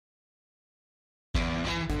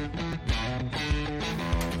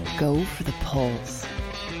Go for the pulls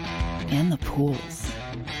and the pools.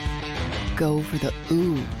 Go for the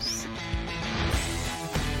oohs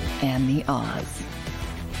and the ahs.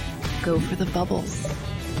 Go for the bubbles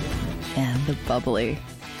and the bubbly.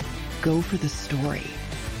 Go for the story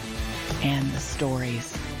and the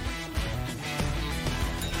stories.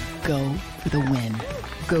 Go for the win.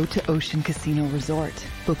 Go to Ocean Casino Resort.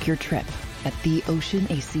 Book your trip at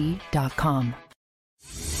theoceanac.com.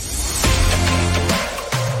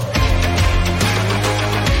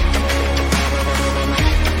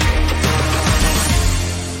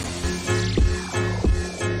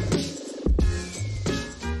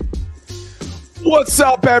 What's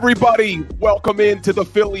up, everybody? Welcome into the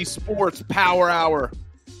Philly Sports Power Hour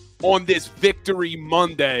on this Victory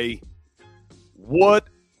Monday. What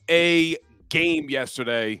a game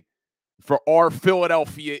yesterday for our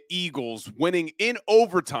Philadelphia Eagles, winning in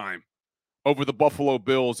overtime over the Buffalo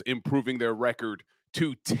Bills, improving their record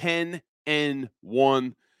to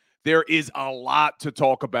 10-1. There is a lot to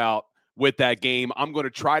talk about with that game. I'm going to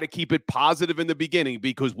try to keep it positive in the beginning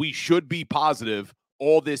because we should be positive.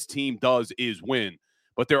 All this team does is win.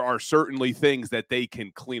 But there are certainly things that they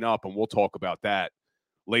can clean up, and we'll talk about that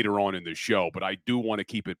later on in the show. But I do want to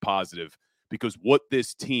keep it positive because what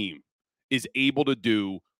this team is able to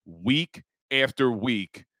do week after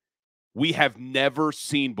week, we have never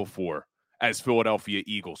seen before as Philadelphia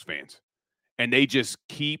Eagles fans. And they just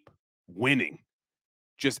keep winning.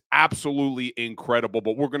 Just absolutely incredible.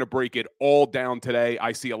 But we're going to break it all down today.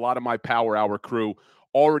 I see a lot of my Power Hour crew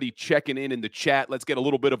already checking in the chat. Let's get a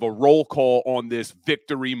little bit of a roll call on this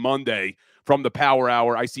Victory Monday from the Power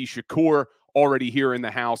Hour. I see Shakur already here in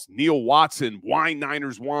the house. Neil Watson, Wine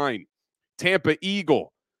Niners Wine. Tampa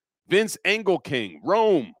Eagle. Vince Engelking,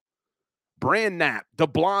 Rome. Brand Nap, the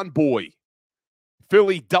Blonde Boy.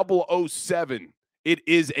 Philly 007. It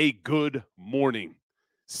is a good morning.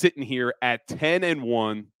 Sitting here at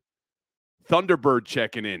 10-1. Thunderbird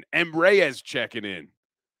checking in. M. Reyes checking in.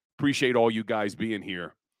 Appreciate all you guys being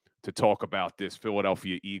here to talk about this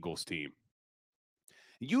Philadelphia Eagles team.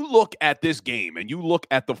 You look at this game and you look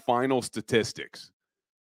at the final statistics.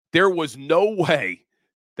 There was no way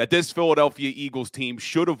that this Philadelphia Eagles team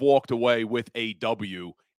should have walked away with a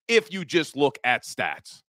W if you just look at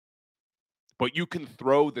stats. But you can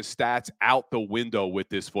throw the stats out the window with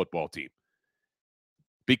this football team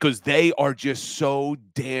because they are just so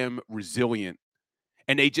damn resilient.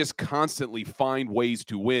 And they just constantly find ways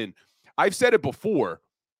to win. I've said it before,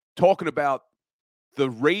 talking about the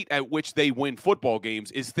rate at which they win football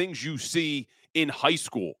games is things you see in high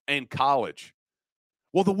school and college.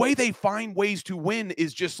 Well, the way they find ways to win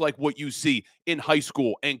is just like what you see in high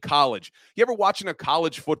school and college. You ever watching a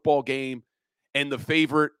college football game and the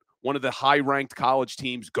favorite, one of the high-ranked college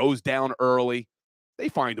teams, goes down early? They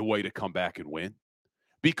find a way to come back and win.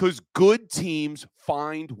 Because good teams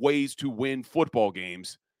find ways to win football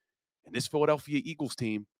games. And this Philadelphia Eagles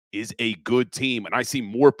team is a good team. And I see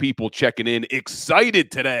more people checking in,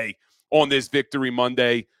 excited today on this Victory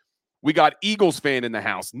Monday. We got Eagles fan in the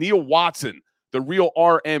house. Neil Watson, the real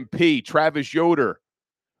RMP, Travis Yoder,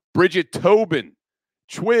 Bridget Tobin,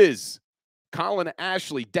 Twiz, Colin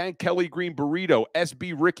Ashley, Dan Kelly Green Burrito,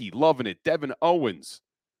 SB Ricky, loving it, Devin Owens,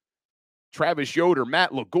 Travis Yoder,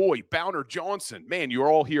 Matt Lagoy, Bowner Johnson. Man, you're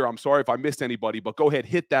all here. I'm sorry if I missed anybody, but go ahead,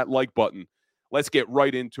 hit that like button. Let's get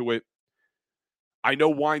right into it. I know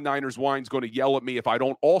Wine Niners Wine's going to yell at me if I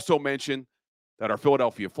don't also mention that our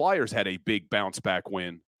Philadelphia Flyers had a big bounce-back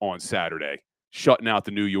win on Saturday, shutting out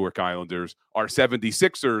the New York Islanders. Our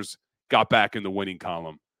 76ers got back in the winning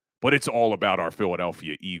column, but it's all about our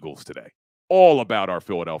Philadelphia Eagles today. All about our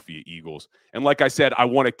Philadelphia Eagles. And like I said, I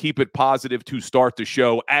want to keep it positive to start the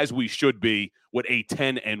show, as we should be, with a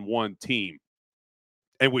 10-1 team.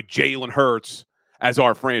 And with Jalen Hurts as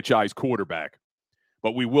our franchise quarterback.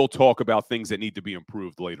 But we will talk about things that need to be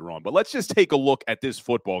improved later on. But let's just take a look at this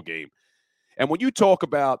football game. And when you talk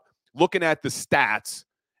about looking at the stats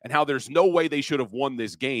and how there's no way they should have won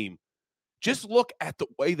this game, just look at the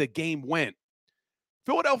way the game went.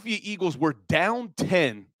 Philadelphia Eagles were down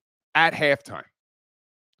 10 at halftime.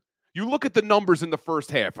 You look at the numbers in the first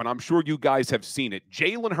half, and I'm sure you guys have seen it.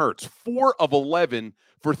 Jalen Hurts, 4 of 11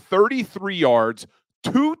 for 33 yards,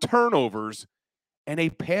 2 turnovers, and a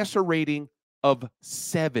passer rating of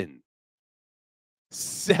 7.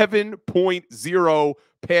 7.0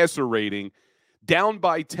 passer rating, down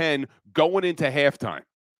by 10 going into halftime.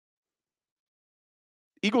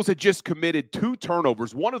 Eagles had just committed 2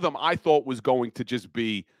 turnovers. One of them I thought was going to just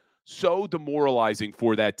be so demoralizing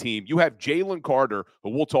for that team. You have Jalen Carter,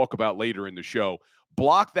 who we'll talk about later in the show,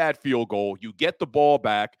 block that field goal. You get the ball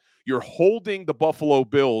back. You're holding the Buffalo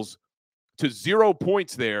Bills to 0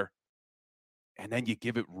 points there. And then you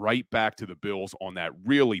give it right back to the Bills on that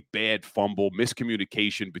really bad fumble,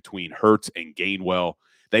 miscommunication between Hurts and Gainwell.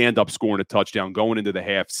 They end up scoring a touchdown going into the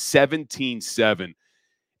half, 17-7,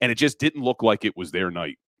 and it just didn't look like it was their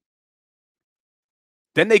night.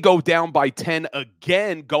 Then they go down by 10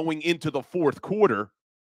 again going into the fourth quarter,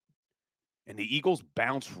 and the Eagles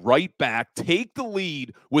bounce right back, take the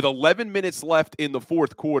lead with 11 minutes left in the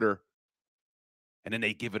fourth quarter, and then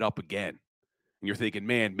they give it up again. And you're thinking,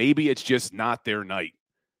 man, maybe it's just not their night.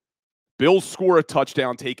 Bills score a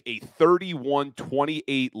touchdown, take a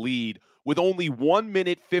 31-28 lead with only 1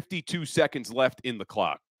 minute, 52 seconds left in the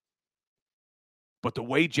clock. But the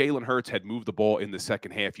way Jalen Hurts had moved the ball in the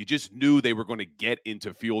second half, you just knew they were going to get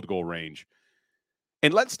into field goal range.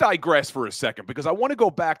 And let's digress for a second, because I want to go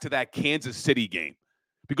back to that Kansas City game,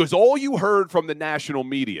 because all you heard from the national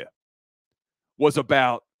media was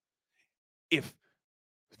about if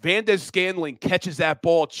Valdez Scantling catches that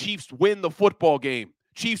ball, Chiefs win the football game.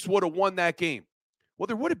 Chiefs would have won that game. Well,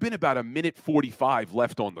 there would have been about 1:45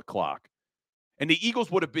 left on the clock, and the Eagles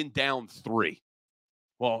would have been down 3.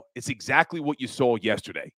 Well, it's exactly what you saw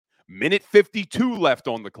yesterday. 1:52 left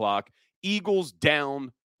on the clock, Eagles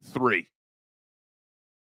down 3.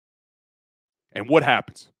 And what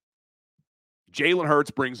happens? Jalen Hurts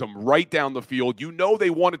brings them right down the field. You know they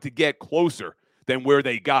wanted to get closer than where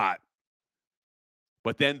they got.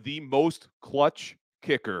 But then the most clutch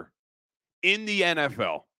kicker in the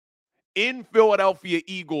NFL, in Philadelphia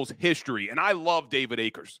Eagles history, and I love David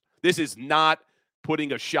Akers. This is not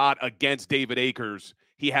putting a shot against David Akers.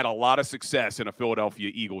 He had a lot of success in a Philadelphia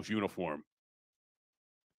Eagles uniform.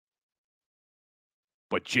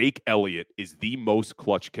 But Jake Elliott is the most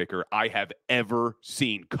clutch kicker I have ever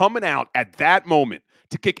seen, coming out at that moment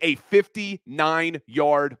to kick a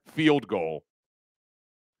 59-yard field goal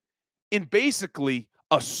in basically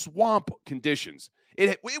a swamp conditions.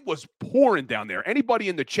 It was pouring down there. Anybody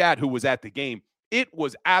in the chat who was at the game, it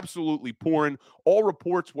was absolutely pouring. All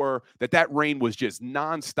reports were that rain was just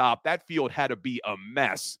nonstop. That field had to be a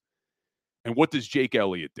mess. And what does Jake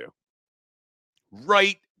Elliott do?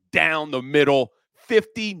 Right down the middle,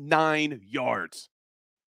 59 yards.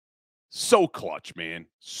 So clutch, man.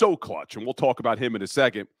 So clutch. And we'll talk about him in a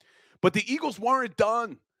second. But the Eagles weren't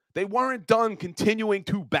done. They weren't done continuing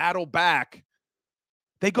to battle back.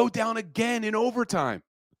 They go down again in overtime.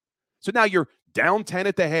 So now you're down 10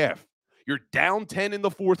 at the half. You're down 10 in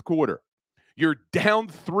the fourth quarter. You're down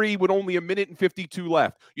 3 with only 1:52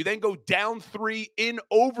 left. You then go down 3 in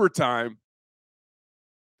overtime.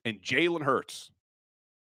 And Jalen Hurts,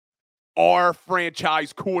 our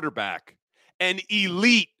franchise quarterback, an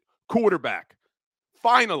elite quarterback.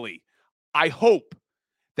 Finally, I hope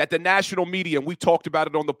that the national media, and we talked about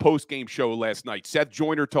it on the post-game show last night, Seth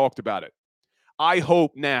Joyner talked about it. I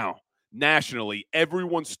hope now, nationally,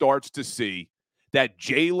 everyone starts to see that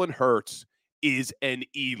Jalen Hurts is an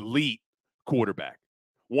elite quarterback,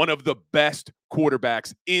 one of the best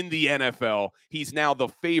quarterbacks in the NFL. He's now the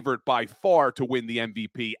favorite by far to win the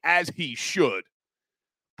MVP, as he should.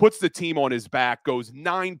 Puts the team on his back, goes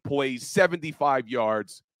 9 plays, 75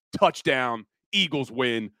 yards, touchdown, Eagles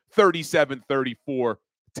win, 37-34,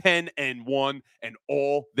 10-1, and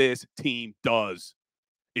all this team does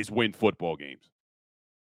is win football games.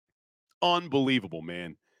 Unbelievable,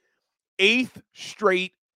 man. 8th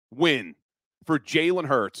straight win for Jalen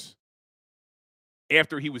Hurts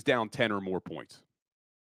after he was down 10 or more points.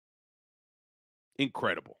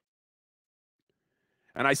 Incredible.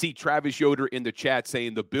 And I see Travis Yoder in the chat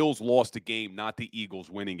saying the Bills lost the game, not the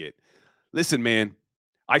Eagles winning it. Listen, man,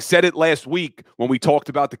 I said it last week when we talked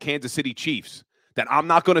about the Kansas City Chiefs, that I'm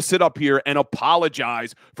not going to sit up here and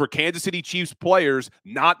apologize for Kansas City Chiefs players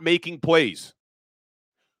not making plays.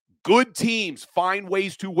 Good teams find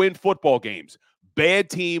ways to win football games.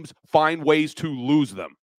 Bad teams find ways to lose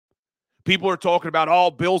them. People are talking about,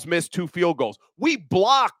 oh, Bills missed 2 field goals. We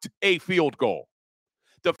blocked a field goal.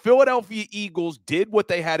 The Philadelphia Eagles did what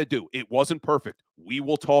they had to do. It wasn't perfect. We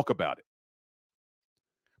will talk about it.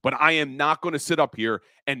 But I am not going to sit up here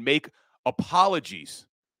and make apologies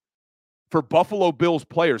for Buffalo Bills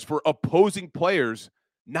players, for opposing players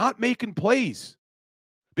not making plays.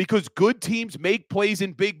 Because good teams make plays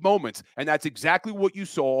in big moments, and that's exactly what you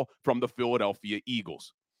saw from the Philadelphia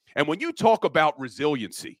Eagles. And when you talk about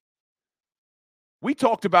resiliency, we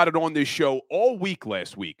talked about it on this show all week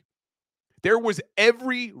last week. There was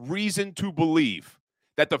every reason to believe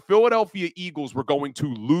that the Philadelphia Eagles were going to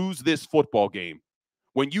lose this football game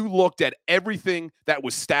when you looked at everything that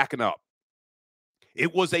was stacking up.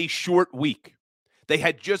 It was a short week. They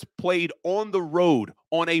had just played on the road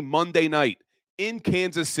on a Monday night in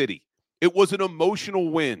Kansas City. It was an emotional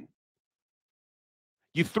win.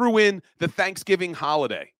 You threw in the Thanksgiving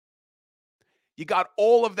holiday. You got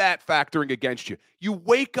all of that factoring against you. You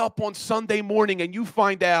wake up on Sunday morning and you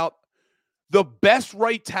find out the best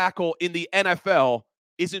right tackle in the NFL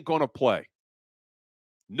isn't going to play.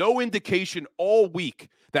 No indication all week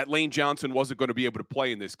that Lane Johnson wasn't going to be able to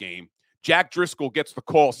play in this game. Jack Driscoll gets the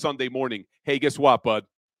call Sunday morning. Hey, guess what, bud?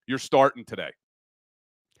 You're starting today.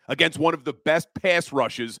 Against one of the best pass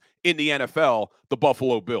rushes in the NFL, the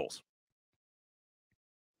Buffalo Bills.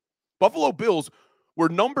 Buffalo Bills were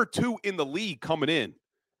number 2 in the league coming in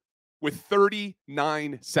with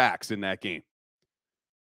 39 sacks in that game.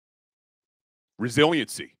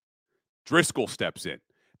 Resiliency. Driscoll steps in.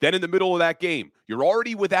 Then in the middle of that game, you're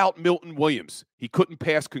already without Milton Williams. He couldn't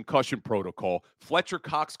pass concussion protocol. Fletcher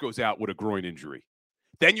Cox goes out with a groin injury.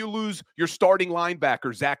 Then you lose your starting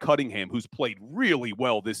linebacker, Zach Cunningham, who's played really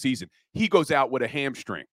well this season. He goes out with a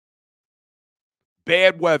hamstring.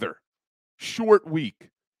 Bad weather, short week,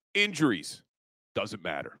 injuries, doesn't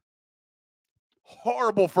matter.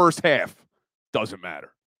 Horrible first half, doesn't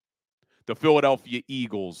matter. The Philadelphia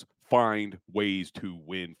Eagles find ways to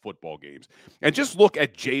win football games. And just look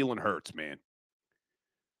at Jalen Hurts, man.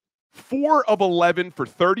 4 of 11 for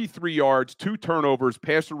 33 yards, 2 turnovers,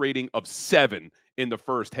 passer rating of 7 in the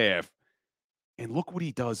first half. And look what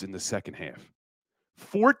he does in the second half.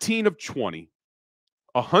 14 of 20,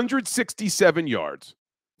 167 yards,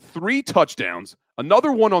 3 touchdowns,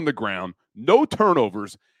 another one on the ground, no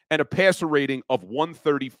turnovers, and a passer rating of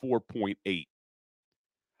 134.8.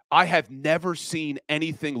 I have never seen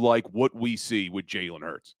anything like what we see with Jalen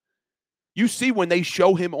Hurts. You see when they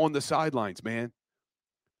show him on the sidelines, man,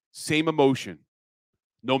 same emotion.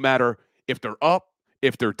 No matter if they're up,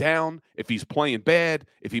 if they're down, if he's playing bad,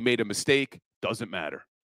 if he made a mistake, doesn't matter.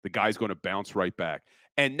 The guy's going to bounce right back.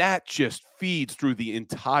 And that just feeds through the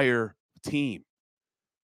entire team.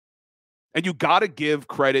 And you got to give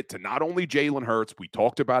credit to not only Jalen Hurts, we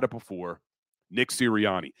talked about it before, Nick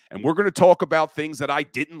Sirianni. And we're going to talk about things that I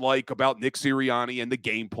didn't like about Nick Sirianni and the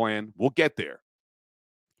game plan. We'll get there.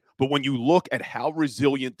 But when you look at how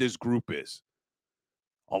resilient this group is,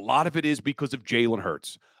 a lot of it is because of Jalen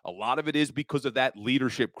Hurts. A lot of it is because of that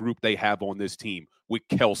leadership group they have on this team with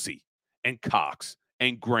Kelsey and Cox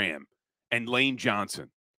and Graham and Lane Johnson.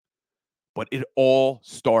 But it all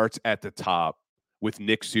starts at the top with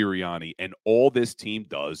Nick Sirianni. And all this team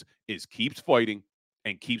does is keeps fighting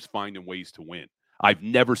and keeps finding ways to win. I've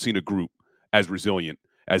never seen a group as resilient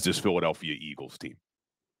as this Philadelphia Eagles team.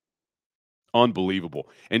 Unbelievable.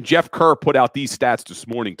 And Jeff Kerr put out these stats this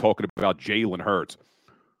morning talking about Jalen Hurts.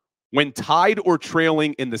 When tied or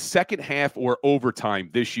trailing in the second half or overtime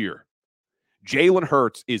this year, Jalen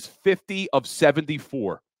Hurts is 50 of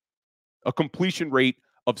 74, a completion rate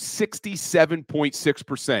of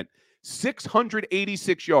 67.6%,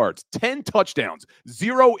 686 yards, 10 touchdowns,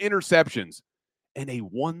 0 interceptions, and a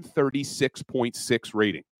 136.6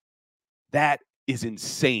 rating. That is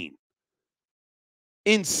insane.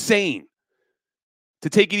 Insane. To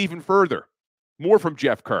take it even further, more from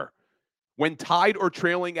Jeff Kerr. When tied or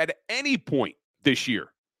trailing at any point this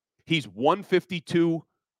year, he's 152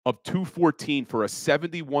 of 214 for a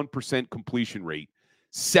 71% completion rate,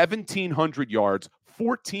 1,700 yards,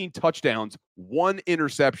 14 touchdowns, 1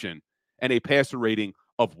 interception, and a passer rating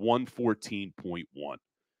of 114.1.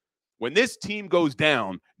 When this team goes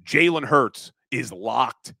down, Jalen Hurts is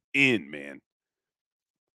locked in, man.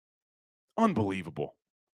 Unbelievable.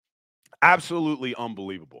 Absolutely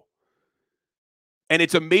unbelievable. And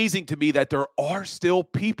it's amazing to me that there are still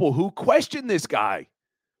people who question this guy.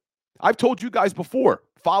 I've told you guys before,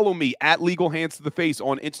 follow me at Legal Hands to the Face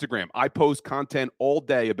on Instagram. I post content all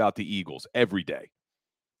day about the Eagles, every day.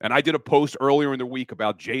 And I did a post earlier in the week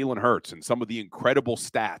about Jalen Hurts and some of the incredible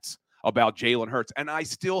stats about Jalen Hurts. And I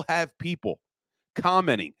still have people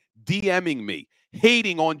commenting, DMing me,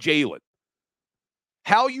 hating on Jalen.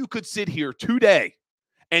 How you could sit here today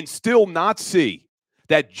and still not see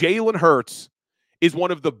that Jalen Hurts is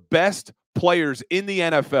one of the best players in the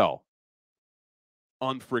NFL.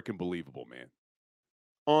 Unfreaking believable, man.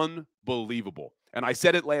 Unbelievable. And I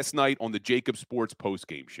said it last night on the JAKIB Sports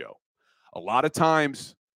postgame show. A lot of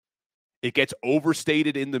times it gets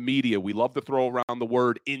overstated in the media. We love to throw around the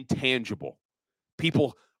word intangible.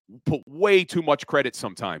 People put way too much credit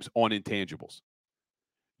sometimes on intangibles.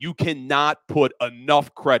 You cannot put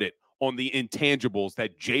enough credit on the intangibles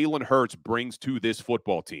that Jalen Hurts brings to this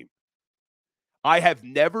football team. I have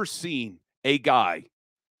never seen a guy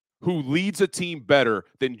who leads a team better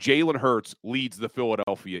than Jalen Hurts leads the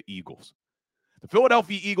Philadelphia Eagles. The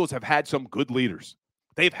Philadelphia Eagles have had some good leaders.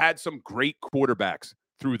 They've had some great quarterbacks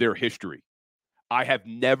through their history. I have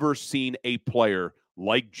never seen a player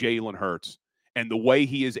like Jalen Hurts and the way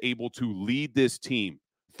he is able to lead this team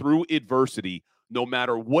through adversity, no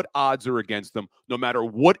matter what odds are against them, no matter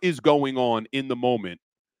what is going on in the moment,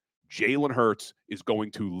 Jalen Hurts is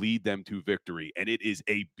going to lead them to victory. And it is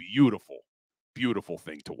a beautiful, beautiful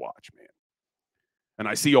thing to watch, man. And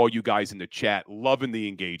I see all you guys in the chat loving the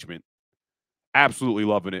engagement, absolutely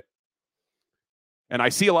loving it. And I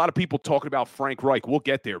see a lot of people talking about Frank Reich. We'll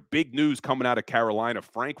get there. Big news coming out of Carolina.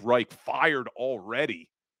 Frank Reich fired already.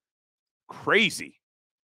 Crazy.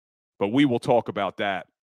 But we will talk about that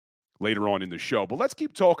later on in the show. But let's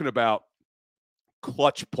keep talking about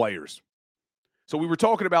clutch players. So we were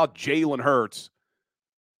talking about Jalen Hurts.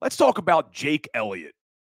 Let's talk about Jake Elliott.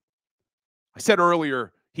 I said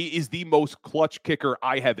earlier, he is the most clutch kicker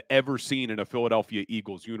I have ever seen in a Philadelphia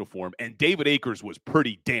Eagles uniform, and David Akers was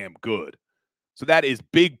pretty damn good. So that is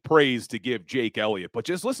big praise to give Jake Elliott. But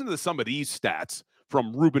just listen to some of these stats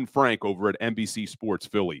from Reuben Frank over at NBC Sports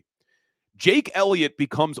Philly. Jake Elliott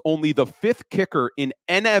becomes only the 5th kicker in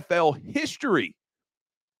NFL history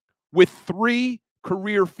with 3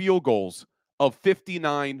 career field goals of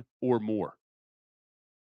 59 or more.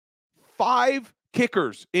 5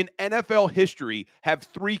 kickers in NFL history have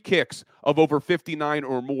 3 kicks of over 59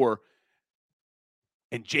 or more.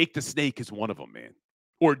 And Jake the Snake is one of them, man.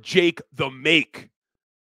 Or Jake the Make,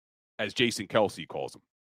 as Jason Kelsey calls him.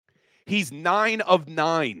 He's 9 of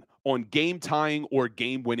 9 on game-tying or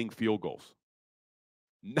game-winning field goals.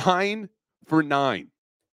 9 for 9.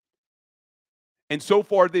 And so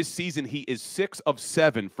far this season, he is 6 of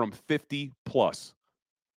 7 from 50 plus.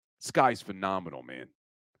 This guy's phenomenal, man.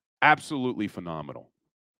 Absolutely phenomenal.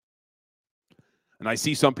 And I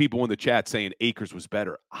see some people in the chat saying Akers was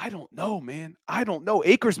better. I don't know, man. I don't know.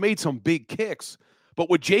 Akers made some big kicks. But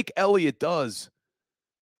what Jake Elliott does,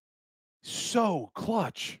 so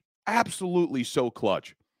clutch. Absolutely so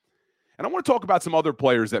clutch. And I want to talk about some other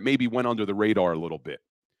players that maybe went under the radar a little bit.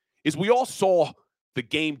 Is we all saw the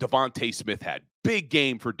game Devontae Smith had. Big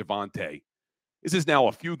game for Devontae. This is now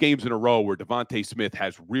a few games in a row where Devontae Smith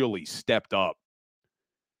has really stepped up.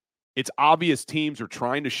 It's obvious teams are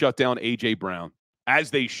trying to shut down A.J. Brown, as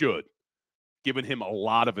they should, giving him a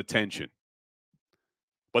lot of attention.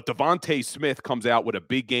 But Devontae Smith comes out with a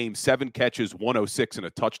big game, 7 catches, 106, and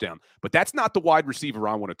a touchdown. But that's not the wide receiver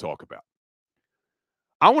I want to talk about.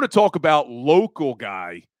 I want to talk about local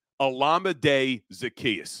guy, Olamide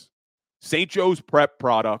Zaccheaus, St. Joe's Prep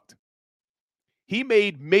product. He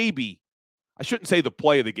made maybe, I shouldn't say the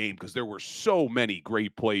play of the game because there were so many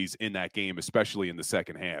great plays in that game, especially in the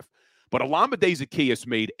second half. But Olamide Zaccheaus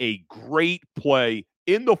made a great play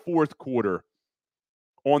in the fourth quarter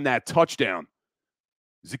on that touchdown.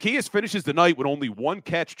 Zaccheaus finishes the night with only 1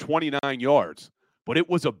 catch, 29 yards. But it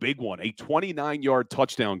was a big one, a 29-yard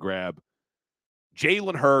touchdown grab.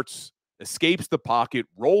 Jalen Hurts escapes the pocket,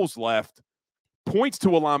 rolls left, points to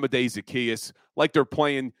Olamide Zaccheaus like they're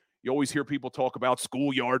playing. You always hear people talk about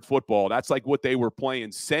schoolyard football. That's like what they were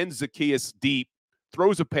playing. Sends Zaccheaus deep,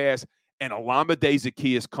 throws a pass, and Olamide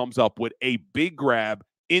Zaccheaus comes up with a big grab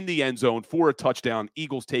in the end zone for a touchdown.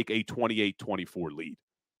 Eagles take a 28-24 lead.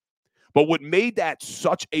 But what made that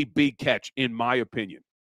such a big catch, in my opinion,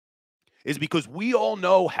 is because we all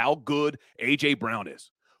know how good A.J. Brown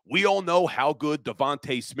is. We all know how good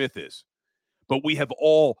Devontae Smith is. But we have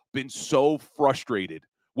all been so frustrated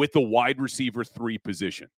with the wide receiver 3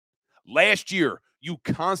 position. Last year, you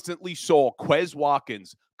constantly saw Quez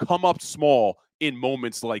Watkins come up small in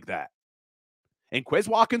moments like that. And Quez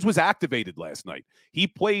Watkins was activated last night. He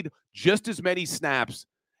played just as many snaps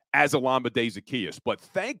as Olamide Zaccheaus. But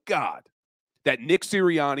thank God that Nick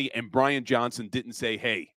Sirianni and Brian Johnson didn't say,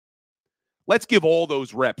 hey, let's give all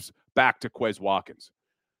those reps back to Quez Watkins.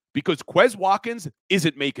 Because Quez Watkins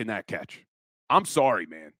isn't making that catch. I'm sorry,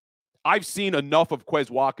 man. I've seen enough of Quez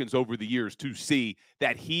Watkins over the years to see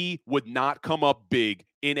that he would not come up big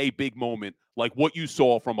in a big moment like what you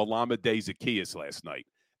saw from Olamide Zaccheaus last night.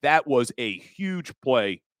 That was a huge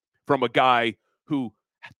play from a guy who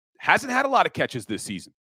hasn't had a lot of catches this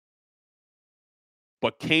season,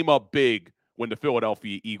 but came up big when the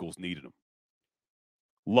Philadelphia Eagles needed him.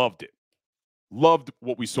 Loved it. Loved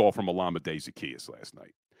what we saw from Olamide Zaccheaus last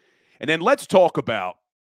night. And then let's talk about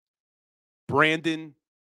Brandon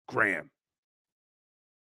Graham.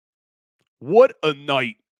 What a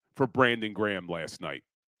night for Brandon Graham last night.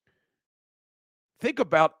 Think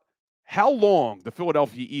about how long the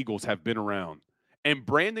Philadelphia Eagles have been around. And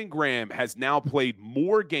Brandon Graham has now played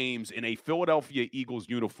more games in a Philadelphia Eagles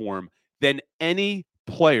uniform than any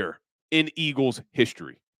player in Eagles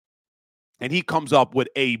history. And he comes up with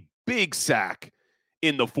a big sack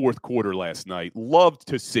in the fourth quarter last night. Loved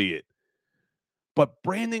to see it. But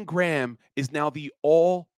Brandon Graham is now the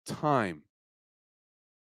all-time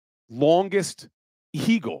longest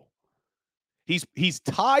Eagle. He's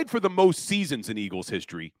tied for the most seasons in Eagles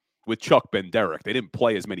history with Chuck Benderek. They didn't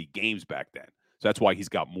play as many games back then. So that's why he's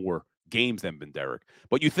got more games than Benderek.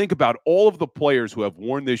 But you think about all of the players who have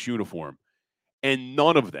worn this uniform, and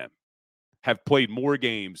none of them have played more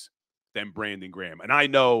games than Brandon Graham. And I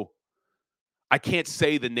know I can't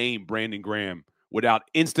say the name Brandon Graham without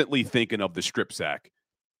instantly thinking of the strip sack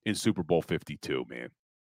in Super Bowl 52, man.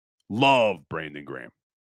 Love Brandon Graham.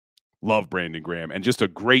 Love Brandon Graham. And just a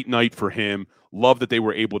great night for him. Love that they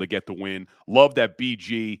were able to get the win. Love that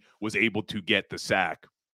BG was able to get the sack.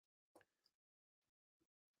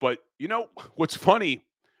 But, you know, what's funny,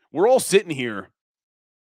 we're all sitting here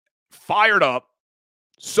fired up,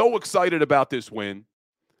 so excited about this win,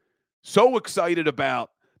 so excited about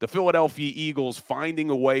the Philadelphia Eagles finding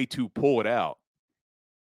a way to pull it out.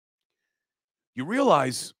 You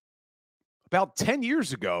realize about 10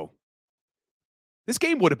 years ago, this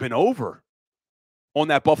game would have been over on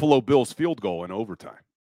that Buffalo Bills field goal in overtime.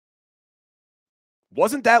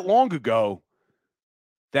 Wasn't that long ago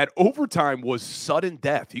that overtime was sudden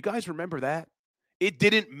death. You guys remember that? It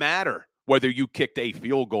didn't matter whether you kicked a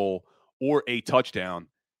field goal or a touchdown.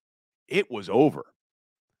 It was over.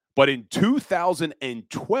 But in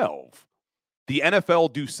 2012, the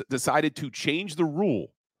NFL decided to change the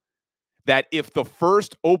rule that if the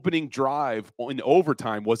first opening drive in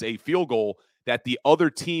overtime was a field goal, that the other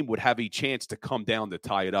team would have a chance to come down to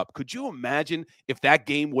tie it up. Could you imagine if that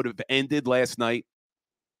game would have ended last night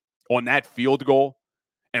on that field goal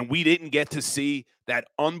and we didn't get to see that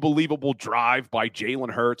unbelievable drive by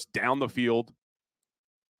Jalen Hurts down the field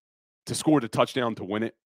to score the touchdown to win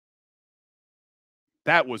it?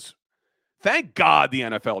 That was, thank God the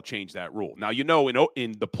NFL changed that rule. Now, you know,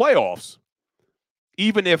 in the playoffs,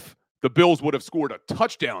 even if the Bills would have scored a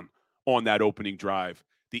touchdown on that opening drive,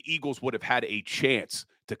 the Eagles would have had a chance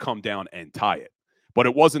to come down and tie it. But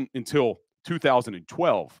it wasn't until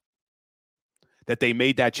 2012 that they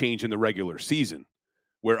made that change in the regular season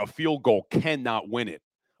where a field goal cannot win it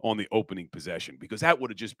on the opening possession, because that would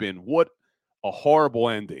have just been what a horrible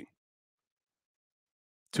ending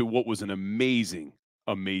to what was an amazing,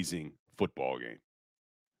 amazing football game.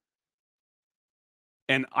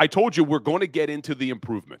 And I told you we're going to get into the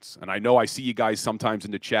improvements. And I know I see you guys sometimes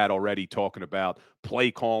in the chat already talking about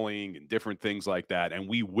play calling and different things like that. And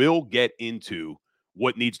we will get into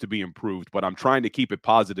what needs to be improved. But I'm trying to keep it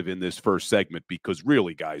positive in this first segment because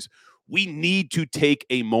really, guys, we need to take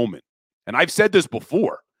a moment. And I've said this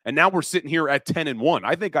before. And now we're sitting here at 10-1.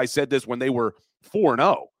 I think I said this when they were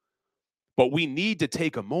 4-0. But we need to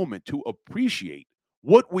take a moment to appreciate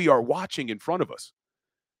what we are watching in front of us.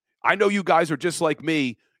 I know you guys are just like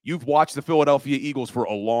me. You've watched the Philadelphia Eagles for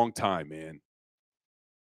a long time, man.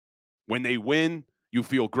 When they win, you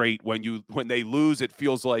feel great. When they lose, it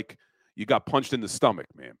feels like you got punched in the stomach,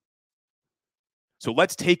 man. So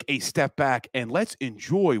let's take a step back and let's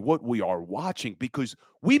enjoy what we are watching, because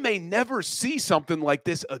we may never see something like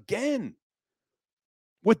this again.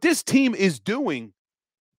 What this team is doing,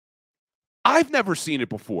 I've never seen it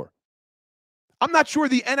before. I'm not sure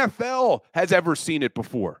the NFL has ever seen it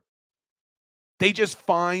before. They just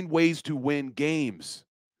find ways to win games.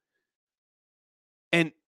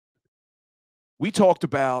 And we talked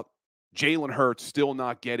about Jalen Hurts still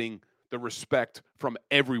not getting the respect from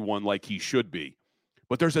everyone like he should be.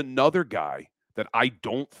 But there's another guy that I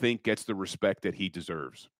don't think gets the respect that he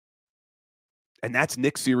deserves. And that's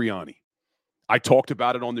Nick Sirianni. I talked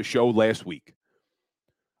about it on the show last week.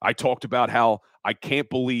 I talked about how I can't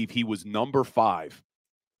believe he was number 5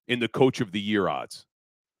 in the Coach of the Year odds.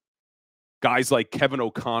 Guys like Kevin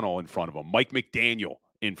O'Connell in front of him, Mike McDaniel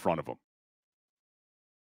in front of him.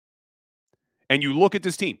 And you look at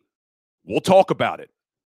this team. We'll talk about it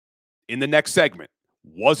in the next segment.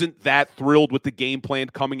 Wasn't that thrilled with the game plan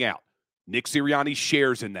coming out? Nick Sirianni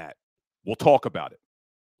shares in that. We'll talk about it.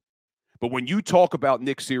 But when you talk about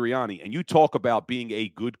Nick Sirianni and you talk about being a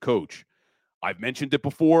good coach, I've mentioned it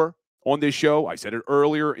before on this show. I said it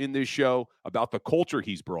earlier in this show about the culture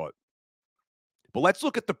he's brought. But let's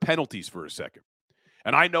look at the penalties for a second.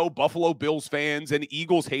 And I know Buffalo Bills fans and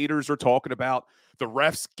Eagles haters are talking about the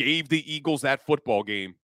refs gave the Eagles that football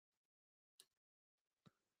game.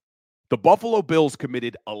 The Buffalo Bills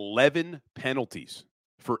committed 11 penalties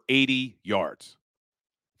for 80 yards.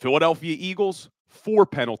 Philadelphia Eagles, 4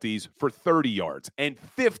 penalties for 30 yards. And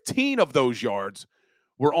 15 of those yards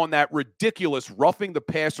were on that ridiculous roughing the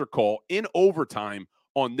passer call in overtime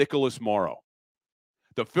on Nicholas Morrow.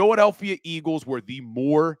 The Philadelphia Eagles were the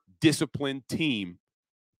more disciplined team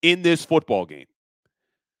in this football game.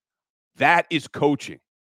 That is coaching.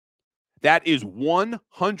 That is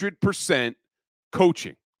 100%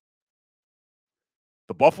 coaching.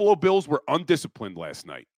 The Buffalo Bills were undisciplined last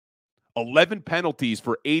night. 11 penalties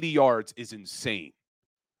for 80 yards is insane.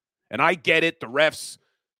 And I get it. The refs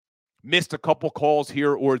missed a couple calls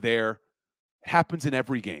here or there. It happens in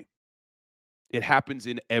every game. It happens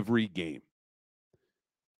in every game.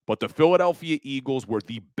 But the Philadelphia Eagles were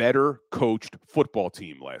the better coached football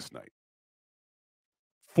team last night.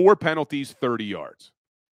 4 penalties, 30 yards.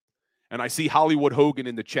 And I see Hollywood Hogan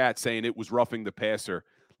in the chat saying it was roughing the passer.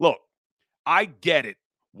 Look, I get it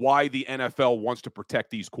why the NFL wants to protect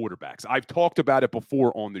these quarterbacks. I've talked about it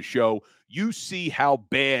before on the show. You see how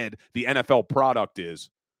bad the NFL product is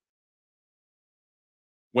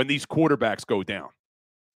when these quarterbacks go down.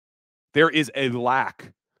 There is a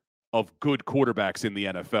lack of good quarterbacks in the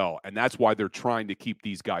NFL, and that's why they're trying to keep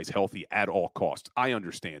these guys healthy at all costs. I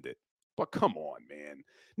understand it. But come on, man.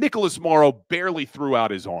 Nicholas Morrow barely threw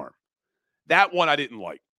out his arm. That one I didn't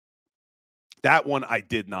like. That one I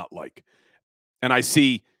did not like. And I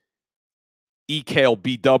see EKL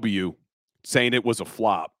BW saying it was a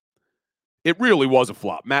flop. It really was a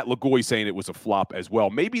flop. Matt Lagoy saying it was a flop as well.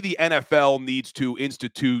 Maybe the NFL needs to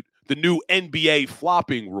institute the new NBA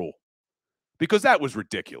flopping rule because that was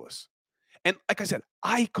ridiculous. And like I said,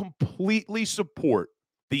 I completely support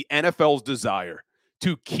the NFL's desire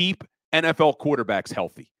to keep NFL quarterbacks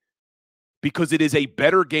healthy because it is a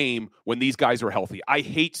better game when these guys are healthy. I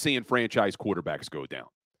hate seeing franchise quarterbacks go down.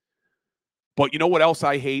 But you know what else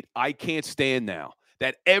I hate? I can't stand now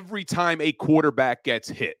that every time a quarterback gets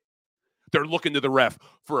hit, they're looking to the ref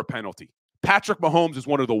for a penalty. Patrick Mahomes is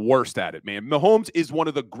one of the worst at it, man. Mahomes is one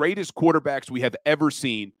of the greatest quarterbacks we have ever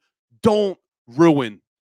seen. Don't ruin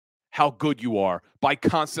how good you are by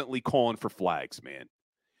constantly calling for flags, man.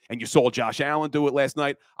 And you saw Josh Allen do it last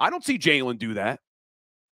night. I don't see Jalen do that.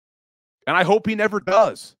 And I hope he never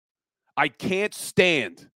does. I can't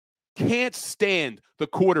stand the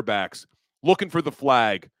quarterbacks looking for the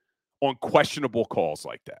flag on questionable calls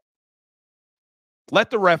like that. Let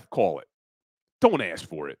the ref call it. Don't ask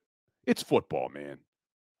for it. It's football, man.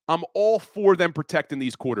 I'm all for them protecting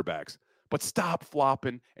these quarterbacks, but stop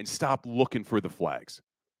flopping and stop looking for the flags.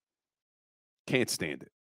 Can't stand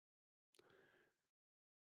it.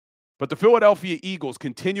 But the Philadelphia Eagles,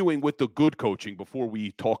 continuing with the good coaching before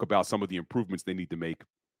we talk about some of the improvements they need to make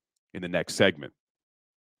in the next segment.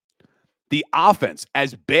 The offense,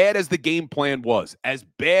 as bad as the game plan was, as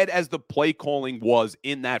bad as the play calling was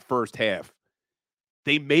in that first half,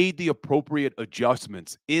 they made the appropriate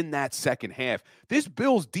adjustments in that second half. This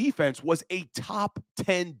Bills defense was a top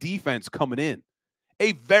 10 defense coming in.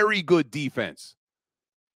 A very good defense.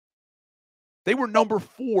 They were number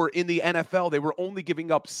 4 in the NFL. They were only giving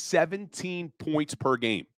up 17 points per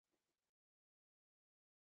game.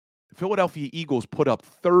 The Philadelphia Eagles put up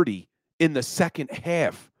 30 in the second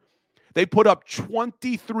half. They put up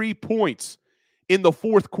 23 points in the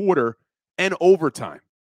fourth quarter and overtime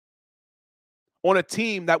on a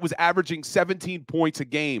team that was averaging 17 points a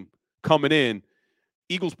game coming in.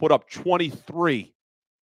 Eagles put up 23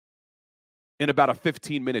 in about a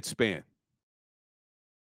 15-minute span.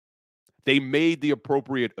 They made the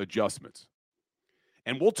appropriate adjustments.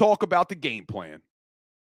 And we'll talk about the game plan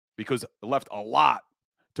because it left a lot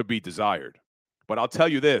to be desired. But I'll tell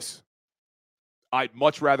you this. I'd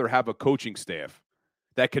much rather have a coaching staff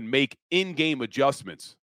that can make in-game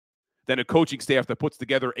adjustments than a coaching staff that puts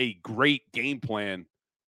together a great game plan,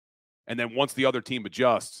 and then once the other team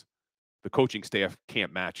adjusts, the coaching staff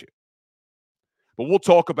can't match it. But we'll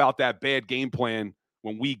talk about that bad game plan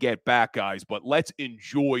when we get back, guys. But let's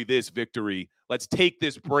enjoy this victory. Let's take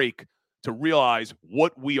this break to realize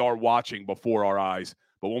what we are watching before our eyes.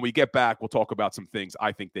 But when we get back, we'll talk about some things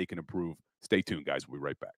I think they can improve. Stay tuned, guys. We'll be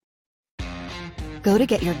right back. Go to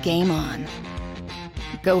get your game on.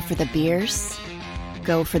 Go for the beers.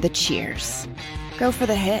 Go for the cheers. Go for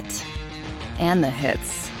the hit and the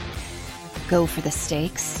hits. Go for the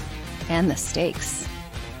stakes and the stakes.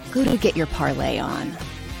 Go to get your parlay on.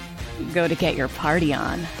 Go to get your party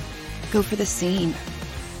on. Go for the scene.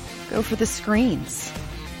 Go for the screens.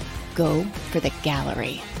 Go for the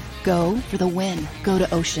gallery. Go for the win. Go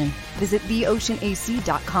to Ocean. Visit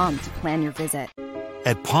theoceanac.com to plan your visit.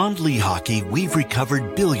 At Pond Lehocky, we've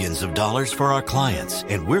recovered billions of dollars for our clients,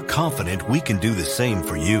 and we're confident we can do the same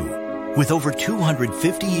for you. With over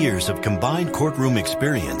 250 years of combined courtroom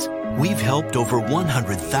experience, we've helped over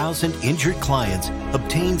 100,000 injured clients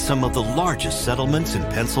obtain some of the largest settlements in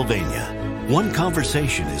Pennsylvania. One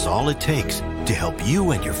conversation is all it takes to help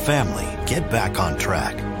you and your family get back on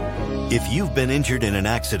track. If you've been injured in an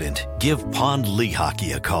accident, give Pond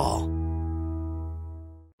Lehocky a call.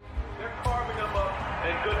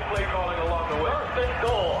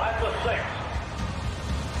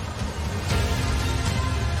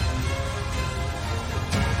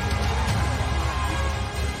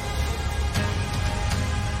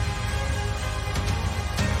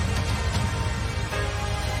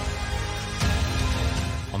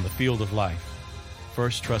 field of life,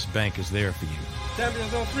 First Trust Bank is there for you.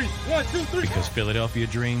 Champions on 3. 1, 2, 3. Because Philadelphia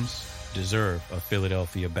dreams deserve a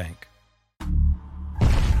Philadelphia bank.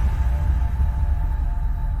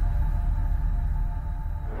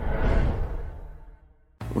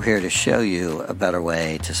 We're here to show you a better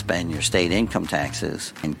way to spend your state income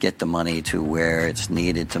taxes and get the money to where it's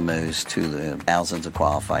needed to most to the thousands of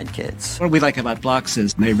qualified kids. What we like about Blocks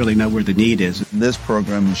is they really know where the need is. This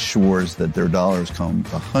program ensures that their dollars come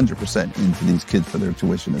 100% into these kids for their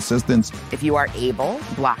tuition assistance. If you are able,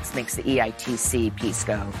 Blocks makes the EITC piece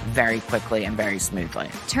go very quickly and very smoothly.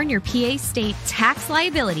 Turn your PA state tax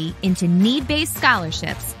liability into need-based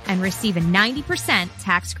scholarships and receive a 90%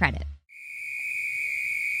 tax credit.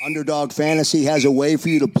 Underdog Fantasy has a way for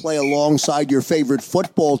you to play alongside your favorite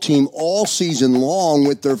football team all season long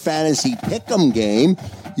with their Fantasy Pick'em game.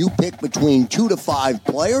 You pick between 2 to 5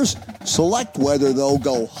 players, select whether they'll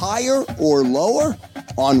go higher or lower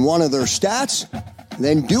on one of their stats,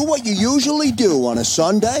 then do what you usually do on a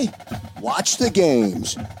Sunday, watch the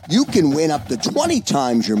games. You can win up to 20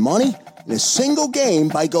 times your money in a single game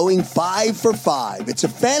by going 5 for 5. It's a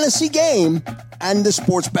fantasy game, and the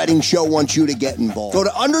Sports Betting Show wants you to get involved. Go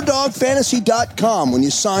to UnderdogFantasy.com. When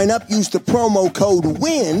you sign up, use the promo code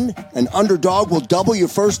WIN, and Underdog will double your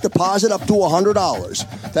first deposit up to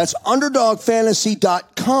 $100. That's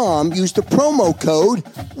UnderdogFantasy.com. Use the promo code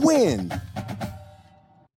WIN.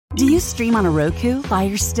 Do you stream on a Roku,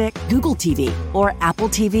 Fire Stick, Google TV, or Apple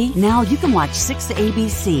TV? Now you can watch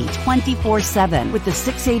 6ABC 24/7 with the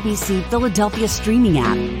 6ABC Philadelphia streaming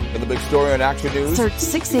app. For the big story on Action News, search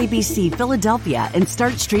 6ABC Philadelphia and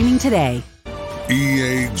start streaming today.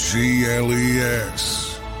 EAGLES,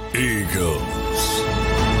 Eagles.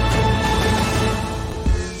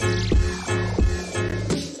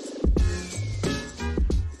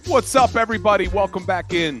 What's up, everybody? Welcome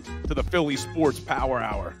back in to the Philly Sports Power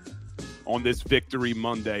Hour on this Victory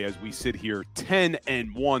Monday as we sit here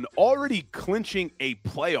 10-1, already clinching a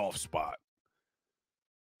playoff spot.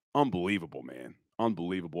 Unbelievable, man.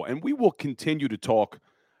 Unbelievable. And we will continue to talk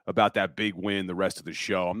about that big win the rest of the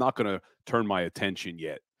show. I'm not going to turn my attention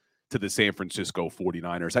yet to the San Francisco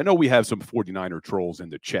 49ers. I know we have some 49er trolls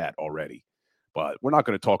in the chat already, but we're not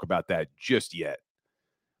going to talk about that just yet.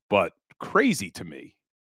 But crazy to me.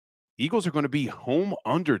 Eagles are going to be home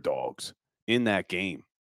underdogs in that game.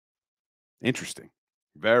 Interesting.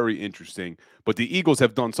 Very interesting. But the Eagles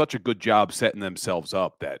have done such a good job setting themselves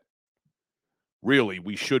up that really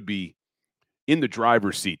we should be in the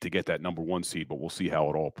driver's seat to get that number 1 seed, but we'll see how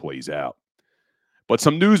it all plays out. But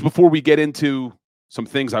some news before we get into some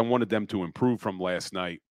things I wanted them to improve from last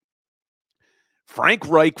night. Frank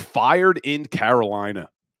Reich fired in Carolina.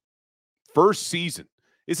 First season.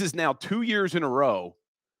 This is now 2 years in a row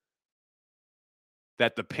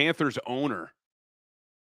that the Panthers owner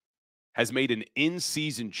has made an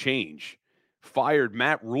in-season change. Fired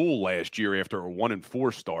Matt Rule last year after a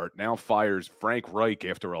 1-4 start. Now fires Frank Reich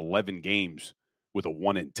after 11 games with a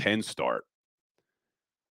 1-10 start.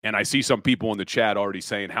 And I see some people in the chat already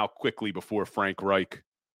saying how quickly before Frank Reich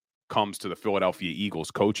comes to the Philadelphia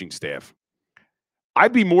Eagles coaching staff.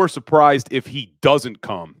 I'd be more surprised if he doesn't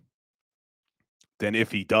come than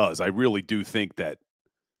if he does. I really do think that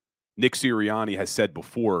Nick Sirianni has said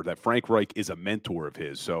before that Frank Reich is a mentor of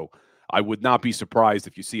his. So I would not be surprised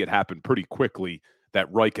if you see it happen pretty quickly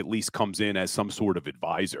that Reich at least comes in as some sort of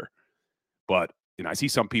advisor. But I see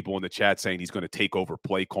some people in the chat saying he's going to take over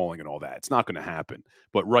play calling and all that. It's not going to happen.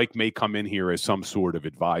 But Reich may come in here as some sort of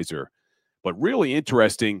advisor. But really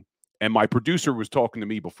interesting, and my producer was talking to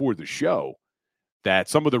me before the show, that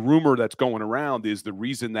some of the rumor that's going around is the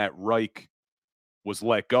reason that Reich was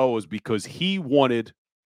let go is because he wanted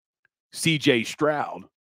C.J. Stroud,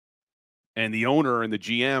 and the owner and the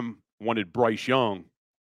GM wanted Bryce Young,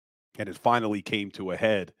 and it finally came to a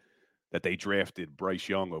head that they drafted Bryce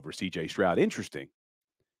Young over C.J. Stroud. Interesting,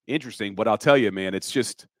 but I'll tell you, man, it's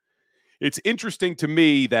interesting to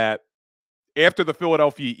me that after the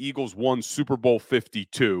Philadelphia Eagles won Super Bowl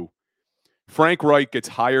 52, Frank Reich gets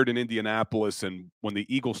hired in Indianapolis, and when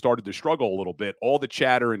the Eagles started to struggle a little bit, all the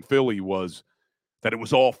chatter in Philly was that it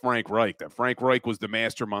was all Frank Reich, that Frank Reich was the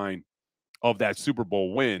mastermind of that Super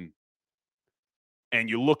Bowl win. And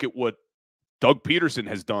you look at what Doug Peterson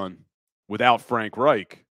has done without Frank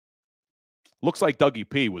Reich, looks like Dougie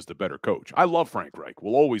P was the better coach. I love Frank Reich.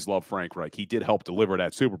 We'll always love Frank Reich. He did help deliver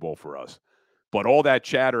that Super Bowl for us. But all that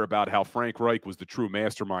chatter about how Frank Reich was the true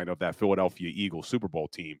mastermind of that Philadelphia Eagles Super Bowl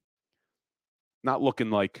team, not looking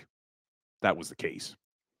like that was the case.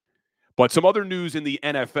 But some other news in the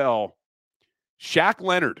NFL, Shaq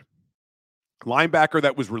Leonard, linebacker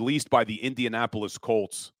that was released by the Indianapolis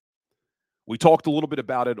Colts, We talked a little bit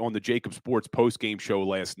about it on the JAKIB Sports postgame show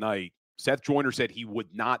last night. Seth Joyner said he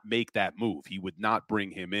would not make that move. He would not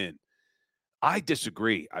bring him in. I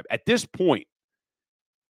disagree. At this point,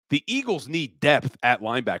 the Eagles need depth at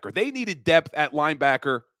linebacker. They needed depth at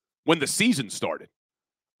linebacker when the season started.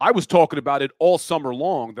 I was talking about it all summer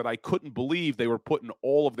long that I couldn't believe they were putting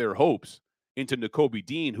all of their hopes into Nakobe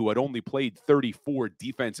Dean, who had only played 34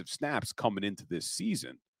 defensive snaps coming into this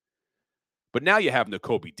season. But now you have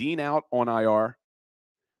Nakobe Dean out on IR.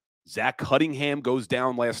 Zach Cunningham goes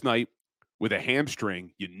down last night with a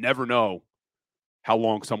hamstring. You never know how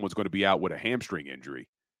long someone's going to be out with a hamstring injury.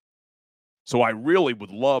 So I really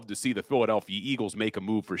would love to see the Philadelphia Eagles make a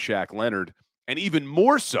move for Shaq Leonard, and even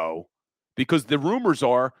more so because the rumors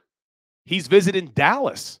are he's visiting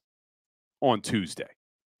Dallas on Tuesday.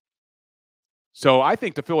 So I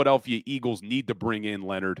think the Philadelphia Eagles need to bring in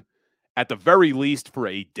Leonard at the very least for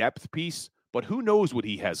a depth piece, but who knows what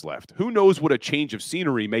he has left? Who knows what a change of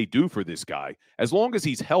scenery may do for this guy as long as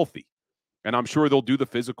he's healthy. And I'm sure they'll do the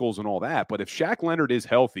physicals and all that. But if Shaq Leonard is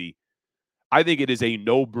healthy, I think it is a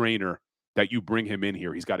no-brainer that you bring him in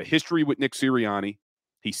here. He's got a history with Nick Sirianni.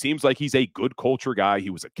 He seems like he's a good culture guy. He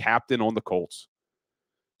was a captain on the Colts.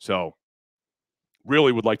 So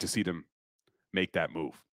really would like to see them make that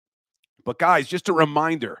move. But guys, just a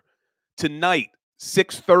reminder, tonight,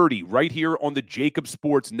 6:30, right here on the JAKIB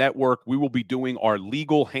Sports Network, we will be doing our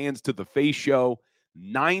Legal Hands to the Face show,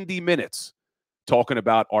 90 minutes, talking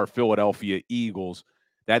about our Philadelphia Eagles.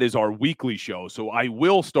 That is our weekly show. So I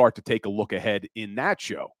will start to take a look ahead in that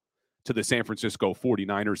show to the San Francisco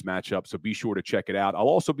 49ers matchup. So be sure to check it out. I'll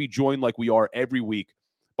also be joined like we are every week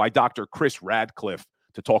by Dr. Chris Radcliffe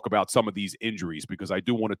to talk about some of these injuries, because I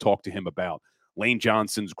do want to talk to him about Lane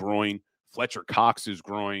Johnson's groin, Fletcher Cox's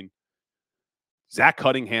groin, Zach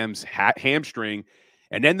Cunningham's hamstring.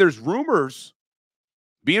 And then there's rumors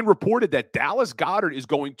being reported that Dallas Goedert is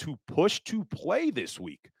going to push to play this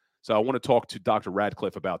week. So I want to talk to Dr.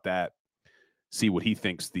 Radcliffe about that, see what he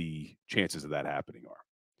thinks the chances of that happening are.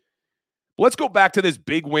 Let's go back to this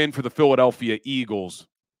big win for the Philadelphia Eagles.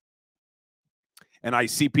 And I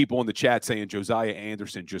see people in the chat saying Josiah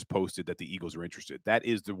Anderson just posted that the Eagles are interested. That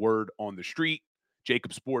is the word on the street.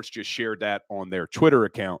 JAKIB Sports just shared that on their Twitter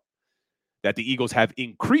account, that the Eagles have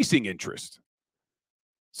increasing interest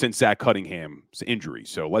since Zach Cunningham's injury.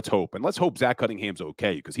 So let's hope. And let's hope Zach Cunningham's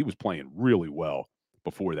okay, because he was playing really well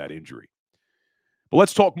before that injury. But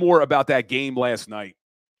let's talk more about that game last night,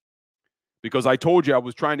 because I told you I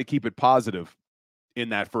was trying to keep it positive in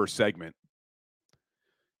that first segment.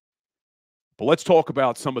 But let's talk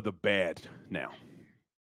about some of the bad now.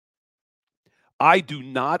 I do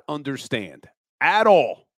not understand at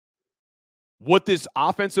all what this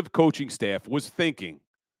offensive coaching staff was thinking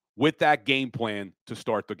with that game plan to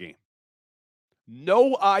start the game.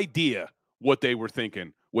 No idea what they were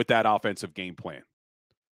thinking with that offensive game plan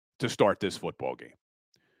to start this football game.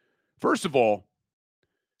 First of all,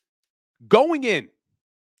 going in,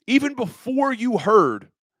 even before you heard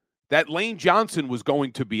that Lane Johnson was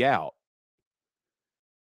going to be out,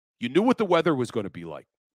 you knew what the weather was going to be like.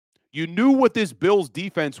 You knew what this Bills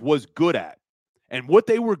defense was good at. And what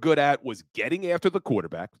they were good at was getting after the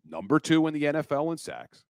quarterback, number 2 in the NFL in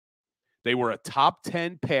sacks. They were a top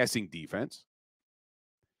 10 passing defense.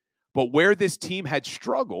 But where this team had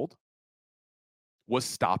struggled was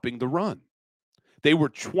stopping the run. They were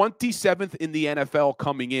 27th in the NFL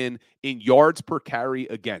coming in yards per carry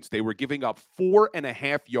against. They were giving up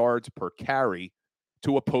 4.5 yards per carry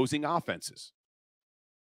to opposing offenses.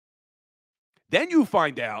 Then you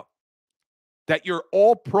find out that your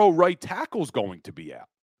all-pro right tackle is going to be out.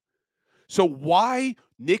 So why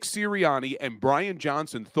Nick Sirianni and Brian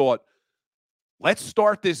Johnson thought, let's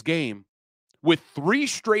start this game with 3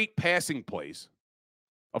 straight passing plays.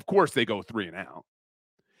 Of course, they go 3 and out.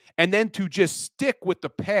 And then to just stick with the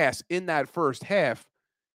pass in that first half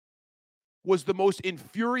was the most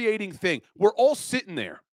infuriating thing. We're all sitting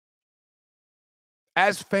there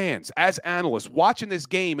as fans, as analysts, watching this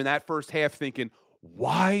game in that first half thinking,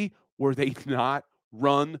 why were they not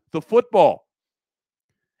run the football?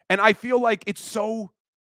 And I feel like it's so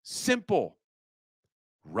simple.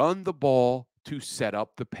 Run the ball to set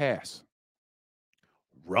up the pass.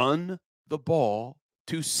 Run the ball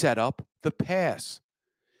to set up the pass.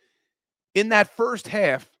 In that first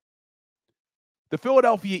half, the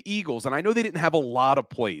Philadelphia Eagles, and I know they didn't have a lot of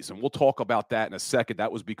plays, and we'll talk about that in a second.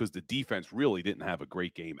 That was because the defense really didn't have a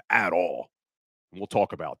great game at all. And we'll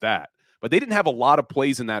talk about that. But they didn't have a lot of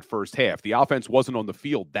plays in that first half. The offense wasn't on the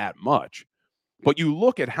field that much. But you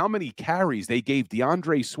look at how many carries they gave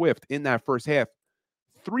DeAndre Swift in that first half.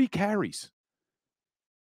 3 carries.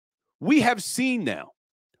 We have seen now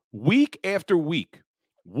week after week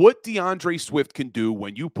what DeAndre Swift can do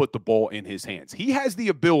when you put the ball in his hands. He has the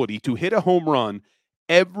ability to hit a home run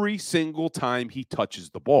every single time he touches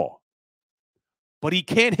the ball. But he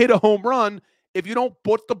can't hit a home run if you don't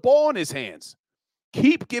put the ball in his hands.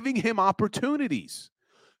 Keep giving him opportunities.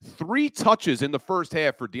 3 touches in the first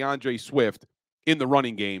half for DeAndre Swift in the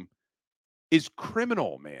running game is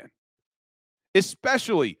criminal, man.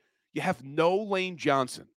 Especially, you have no Lane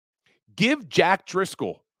Johnson. Give Jack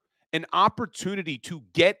Driscoll an opportunity to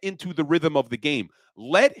get into the rhythm of the game.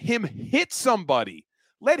 Let him hit somebody.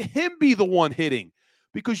 Let him be the one hitting.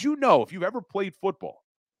 Because you know, if you've ever played football,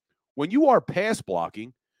 when you are pass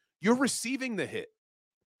blocking, you're receiving the hit.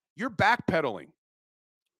 You're backpedaling.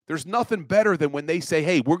 There's nothing better than when they say,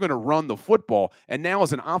 hey, we're going to run the football. And now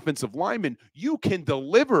as an offensive lineman, you can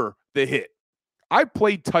deliver the hit. I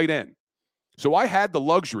played tight end. So I had the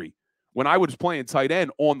luxury when I was playing tight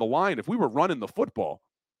end on the line. If we were running the football,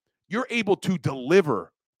 you're able to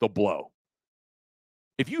deliver the blow.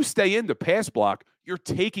 If you stay in the pass block, you're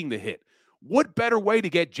taking the hit. What better way to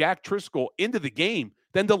get Jack Driscoll into the game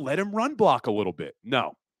than to let him run block a little bit?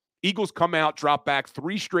 No. Eagles come out, drop back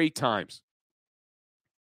 3 straight times.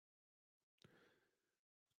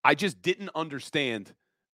 I just didn't understand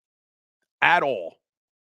at all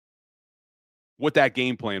what that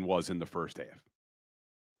game plan was in the first half.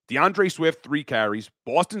 DeAndre Swift, 3 carries.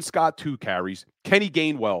 Boston Scott, 2 carries. Kenny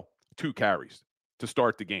Gainwell, 2 carries to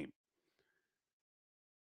start the game.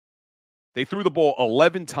 They threw the ball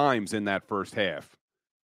 11 times in that first half.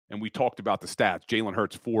 And we talked about the stats. Jalen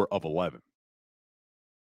Hurts, 4 of 11.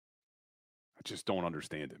 I just don't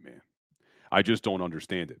understand it, man. I just don't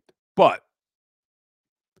understand it. But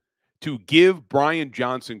to give Brian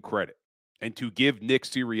Johnson credit and to give Nick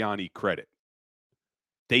Sirianni credit,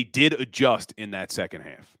 they did adjust in that second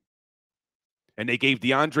half. And they gave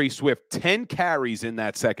DeAndre Swift 10 carries in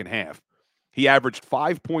that second half. He averaged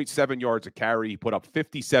 5.7 yards a carry. He put up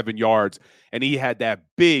 57 yards, and he had that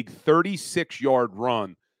big 36-yard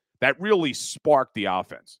run that really sparked the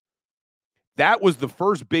offense. That was the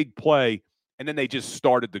first big play, and then they just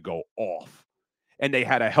started to go off. And they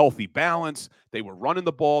had a healthy balance. They were running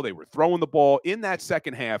the ball. They were throwing the ball. In that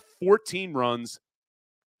second half, 14 runs,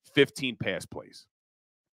 15 pass plays.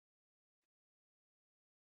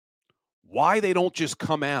 Why they don't just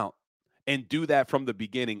come out and do that from the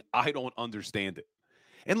beginning, I don't understand it.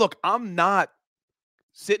 And look, I'm not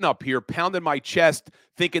sitting up here pounding my chest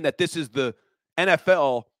thinking that this is the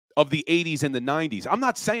NFL of the 80s and the 90s. I'm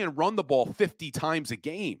not saying run the ball 50 times a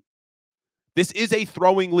game. This is a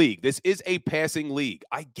throwing league. This is a passing league.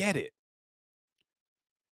 I get it.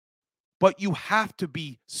 But you have to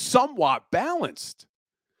be somewhat balanced.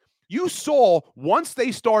 You saw once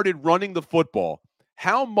they started running the football,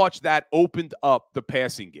 how much that opened up the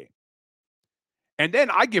passing game. And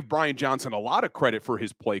then I give Brian Johnson a lot of credit for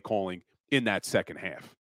his play calling in that second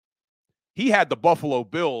half. He had the Buffalo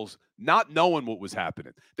Bills not knowing what was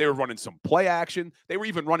happening. They were running some play action. They were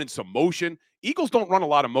even running some motion. Eagles don't run a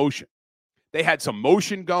lot of motion. They had some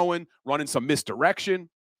motion going, running some misdirection.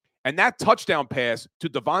 And that touchdown pass to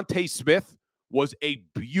Devontae Smith was a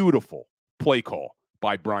beautiful play call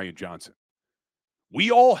by Brian Johnson.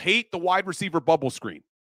 We all hate the wide receiver bubble screen.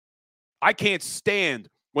 I can't stand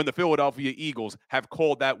when the Philadelphia Eagles have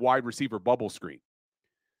called that wide receiver bubble screen.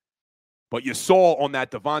 But you saw on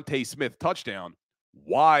that Devontae Smith touchdown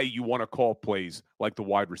why you want to call plays like the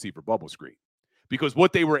wide receiver bubble screen. Because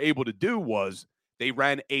what they were able to do was they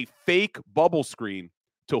ran a fake bubble screen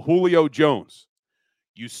to Julio Jones.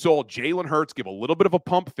 You saw Jalen Hurts give a little bit of a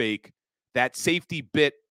pump fake. That safety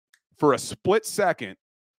bit for a split second.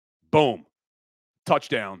 Boom.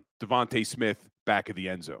 Touchdown. Devontae Smith back of the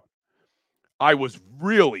end zone. I was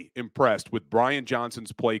really impressed with Brian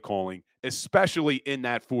Johnson's play calling, especially in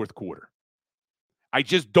that fourth quarter. I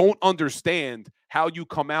just don't understand how you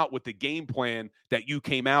come out with the game plan that you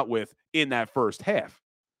came out with in that first half.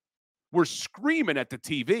 We're screaming at the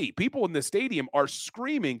TV. People in the stadium are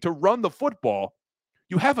screaming to run the football.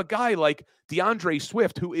 You have a guy like DeAndre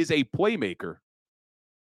Swift who is a playmaker,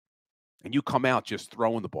 and you come out just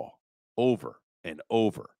throwing the ball over and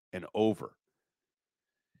over and over.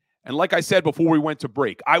 And like I said before we went to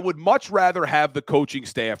break, I would much rather have the coaching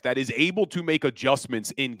staff that is able to make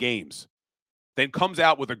adjustments in games than comes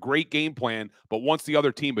out with a great game plan, but once the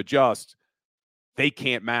other team adjusts, they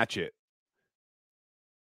can't match it.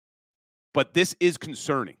 But this is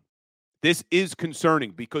concerning. This is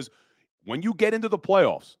concerning because when you get into the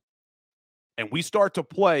playoffs and we start to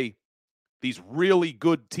play these really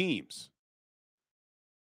good teams,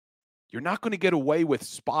 you're not going to get away with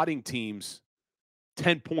spotting teams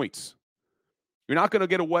 10 points. You're not going to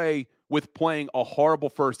get away with playing a horrible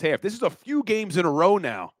first half. This is a few games in a row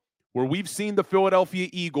now where we've seen the Philadelphia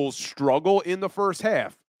Eagles struggle in the first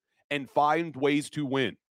half and find ways to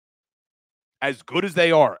win. As good as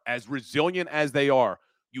they are, as resilient as they are,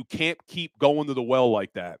 you can't keep going to the well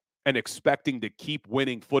like that and expecting to keep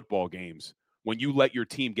winning football games when you let your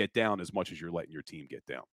team get down as much as you're letting your team get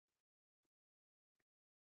down.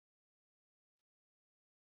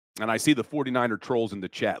 And I see the 49er trolls in the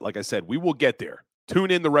chat. Like I said, we will get there.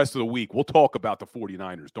 Tune in the rest of the week. We'll talk about the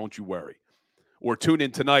 49ers. Don't you worry. Or tune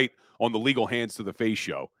in tonight on the Legal Hands to the Face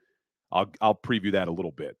show. I'll preview that a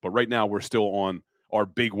little bit. But right now, we're still on our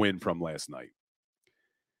big win from last night.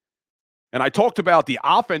 And I talked about the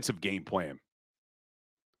offensive game plan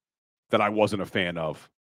that I wasn't a fan of.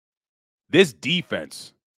 This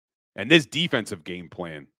defense and this defensive game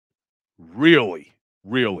plan really,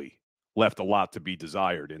 really left a lot to be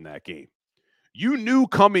desired in that game. You knew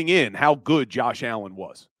coming in how good Josh Allen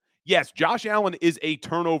was. Yes, Josh Allen is a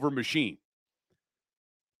turnover machine,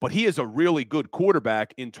 but he is a really good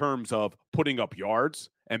quarterback in terms of putting up yards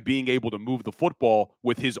and being able to move the football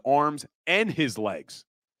with his arms and his legs.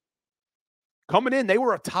 Coming in, they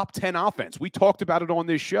were a top 10 offense. We talked about it on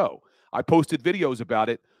this show. I posted videos about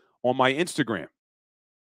it on my Instagram.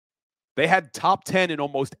 They had top 10 in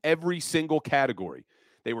almost every single category.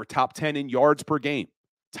 They were top 10 in yards per game,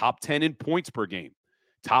 top 10 in points per game,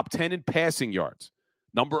 top 10 in passing yards,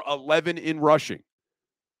 number 11 in rushing.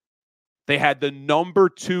 They had the number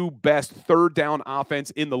 2 best third down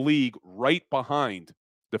offense in the league right behind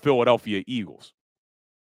the Philadelphia Eagles.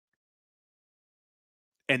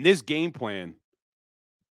 And this game plan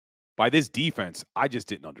by this defense, I just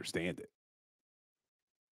didn't understand it.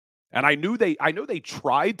 And I know they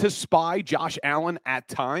tried to spy Josh Allen at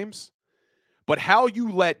times, but how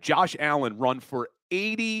you let Josh Allen run for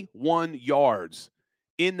 81 yards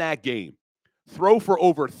in that game, throw for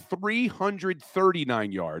over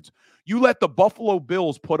 339 yards, you let the Buffalo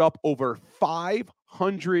Bills put up over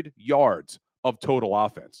 500 yards of total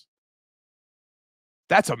offense.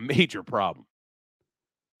 That's a major problem.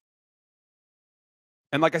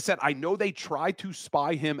 And like I said, I know they tried to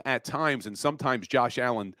spy him at times, and sometimes Josh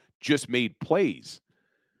Allen just made plays,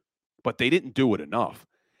 but they didn't do it enough.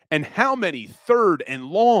 And how many third and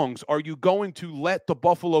longs are you going to let the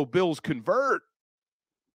Buffalo Bills convert?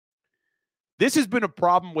 This has been a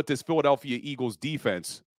problem with this Philadelphia Eagles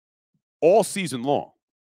defense all season long.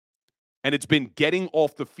 And it's been getting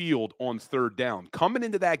off the field on third down. Coming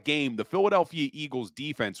into that game, the Philadelphia Eagles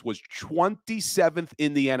defense was 27th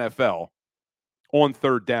in the NFL on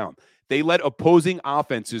third down. They let opposing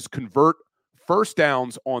offenses convert first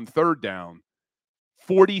downs on third down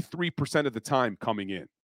 43% of the time coming in.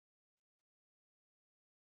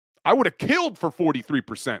 I would have killed for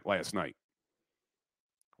 43% last night.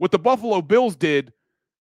 What the Buffalo Bills did,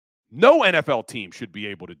 no NFL team should be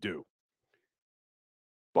able to do.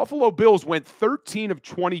 Buffalo Bills went 13 of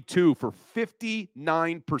 22 for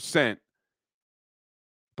 59%.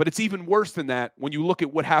 But it's even worse than that when you look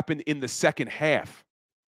at what happened in the second half.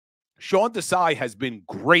 Sean Desai has been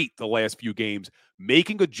great the last few games,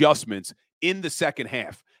 making adjustments in the second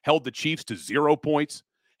half. Held the Chiefs to 0 points,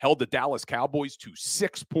 held the Dallas Cowboys to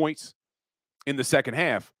 6 points in the second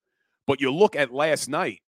half. But you look at last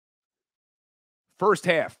night, first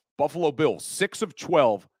half, Buffalo Bills, 6 of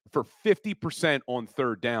 12 for 50% on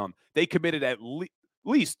third down. They committed at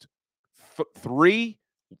least 3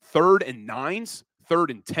 third and 9s, third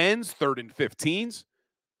and 10s, third and 15s.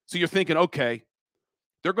 So you're thinking, okay,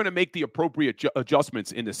 they're going to make the appropriate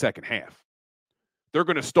adjustments in the second half. They're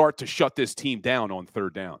going to start to shut this team down on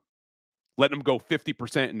third down. Let them go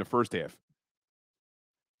 50% in the first half.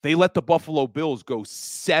 They let the Buffalo Bills go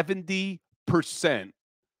 70%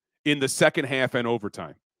 in the second half and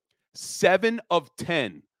overtime. 7 of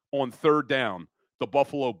 10 on third down, the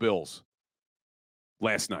Buffalo Bills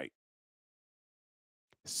last night.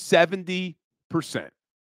 70%.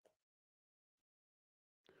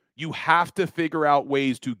 You have to figure out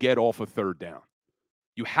ways to get off a third down.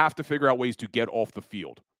 You have to figure out ways to get off the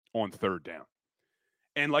field on third down.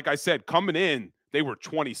 And like I said, coming in, they were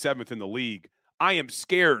 27th in the league. I am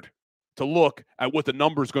scared to look at what the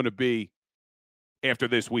number is going to be after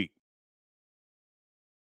this week.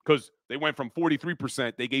 Because they went from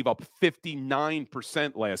 43%, they gave up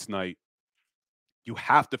 59% last night. You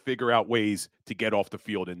have to figure out ways to get off the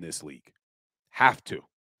field in this league. Have to.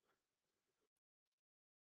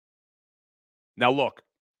 Now, look,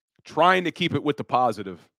 trying to keep it with the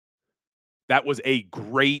positive, that was a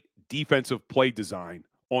great defensive play design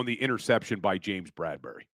on the interception by James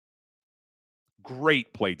Bradbury.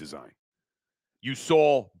 Great play design. You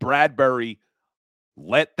saw Bradbury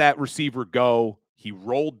let that receiver go. He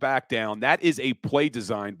rolled back down. That is a play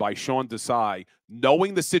design by Sean Desai,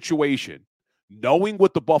 knowing the situation, knowing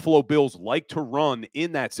what the Buffalo Bills like to run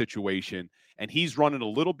in that situation, and he's running a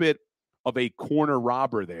little bit of a corner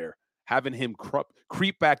robber there, having him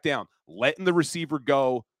creep back down, letting the receiver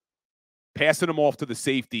go, passing him off to the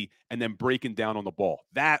safety, and then breaking down on the ball.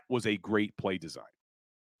 That was a great play design.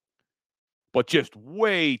 But just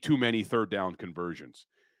way too many third down conversions.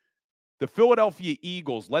 The Philadelphia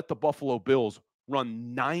Eagles let the Buffalo Bills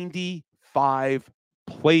run 95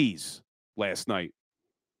 plays last night.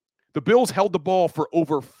 The Bills held the ball for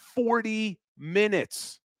over 40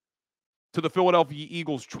 minutes to the Philadelphia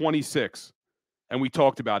Eagles 26. And we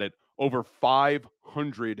talked about it, over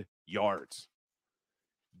 500 yards.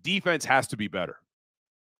 Defense has to be better.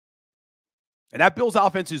 And that Bills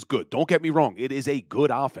offense is good. Don't get me wrong. It is a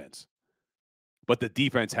good offense. But the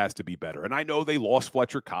defense has to be better. And I know they lost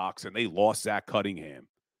Fletcher Cox and they lost Zach Cunningham.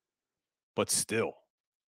 But still,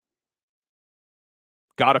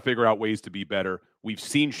 got to figure out ways to be better. We've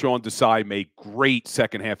seen Sean Desai make great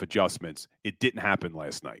second-half adjustments. It didn't happen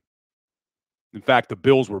last night. In fact, the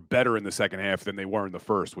Bills were better in the second half than they were in the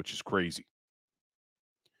first, which is crazy.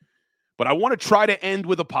 But I want to try to end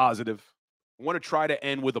with a positive. I want to try to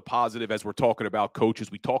end with a positive as we're talking about coaches.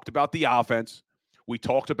 We talked about the offense. We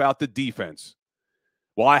talked about the defense.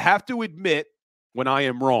 Well, I have to admit when I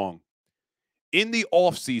am wrong. In the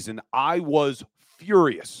offseason, I was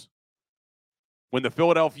furious when the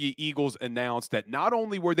Philadelphia Eagles announced that not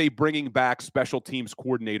only were they bringing back special teams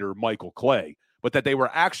coordinator Michael Clay, but that they were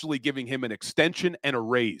actually giving him an extension and a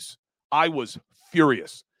raise. I was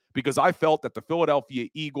furious because I felt that the Philadelphia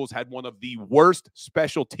Eagles had one of the worst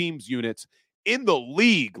special teams units in the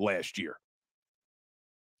league last year.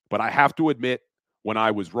 But I have to admit, when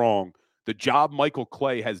I was wrong, the job Michael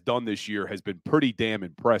Clay has done this year has been pretty damn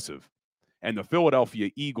impressive. And the Philadelphia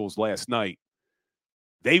Eagles last night,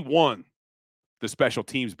 they won the special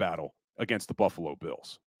teams battle against the Buffalo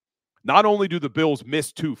Bills. Not only do the Bills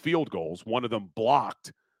miss 2 field goals, one of them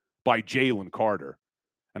blocked by Jalen Carter.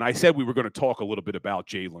 And I said we were going to talk a little bit about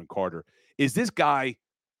Jalen Carter. Is this guy,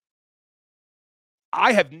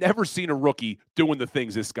 I have never seen a rookie doing the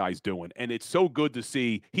things this guy's doing. And it's so good to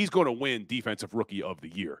see he's going to win Defensive Rookie of the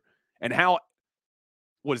Year. And how,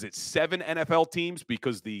 7 NFL teams?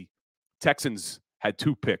 Because the Texans had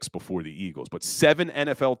 2 picks before the Eagles. But 7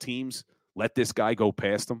 NFL teams let this guy go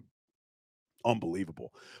past them.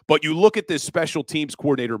 Unbelievable. But you look at this special teams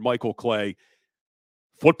coordinator, Michael Clay.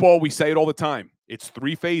 Football, we say it all the time. It's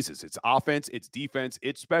 3 phases. It's offense, it's defense,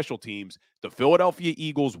 it's special teams. The Philadelphia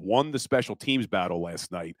Eagles won the special teams battle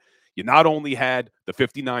last night. You not only had the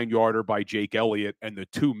 59-yarder by Jake Elliott and the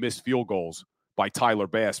 2 missed field goals by Tyler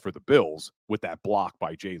Bass for the Bills with that block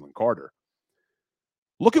by Jalen Carter.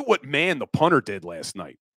 Look at what the punter did last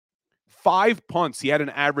night. 5 punts. He had an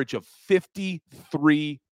average of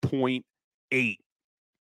 53.8.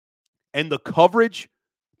 And the coverage,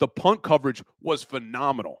 the punt coverage was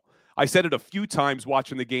phenomenal. I said it a few times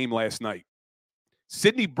watching the game last night.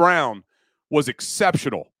 Sidney Brown was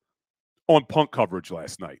exceptional on punt coverage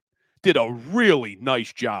last night. Did a really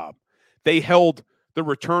nice job. They held the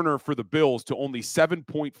returner for the Bills to only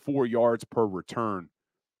 7.4 yards per return.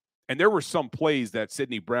 And there were some plays that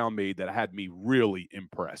Sidney Brown made that had me really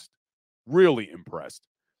impressed. Really impressed.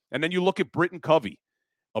 And then you look at Britton Covey,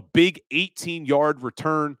 a big 18-yard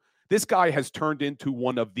return. This guy has turned into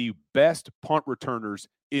one of the best punt returners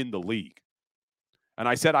in the league. And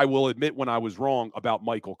I said I will admit when I was wrong about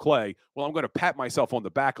Michael Clay. Well, I'm going to pat myself on the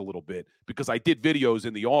back a little bit because I did videos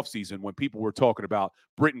in the offseason when people were talking about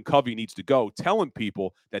Britton Covey needs to go, telling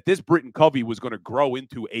people that this Britton Covey was going to grow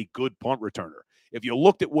into a good punt returner. If you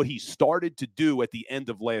looked at what he started to do at the end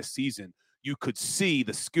of last season, you could see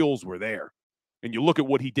the skills were there. And you look at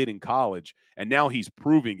what he did in college, and now he's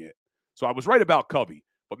proving it. So I was right about Covey,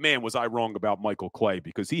 but man, was I wrong about Michael Clay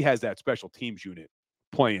because he has that special teams unit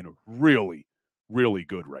playing really, really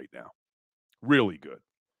good right now. Really good.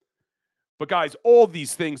 But guys, all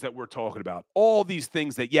these things that we're talking about, all these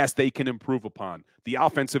things that, yes, they can improve upon, the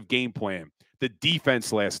offensive game plan, the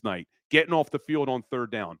defense last night, getting off the field on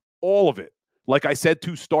third down, all of it. Like I said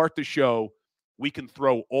to start the show, we can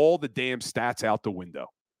throw all the damn stats out the window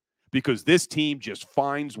because this team just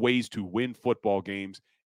finds ways to win football games.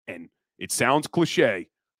 And it sounds cliche,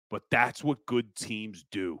 but that's what good teams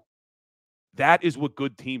do. That is what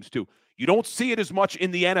good teams do. You don't see it as much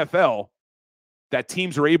in the NFL that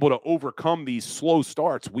teams are able to overcome these slow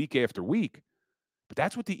starts week after week. But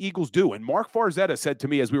that's what the Eagles do. And Mark Farzetta said to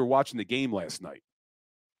me as we were watching the game last night,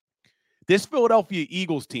 this Philadelphia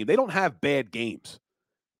Eagles team, they don't have bad games.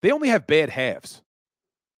 They only have bad halves.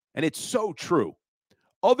 And it's so true.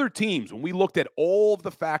 Other teams, when we looked at all of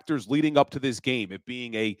the factors leading up to this game, it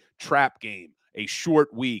being a trap game, a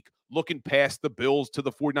short week, looking past the Bills to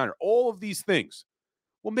the 49ers, all of these things,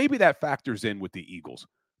 well, maybe that factors in with the Eagles,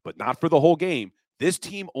 but not for the whole game. This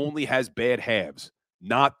team only has bad halves,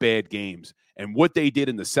 not bad games. And what they did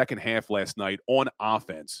in the second half last night on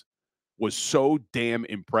offense was so damn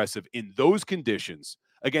impressive in those conditions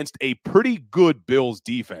against a pretty good Bills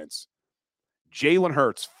defense. Jalen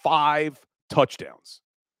Hurts, 5 touchdowns.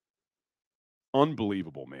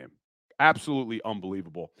 Unbelievable, man. Absolutely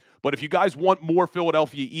unbelievable. But if you guys want more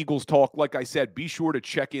Philadelphia Eagles talk, like I said, be sure to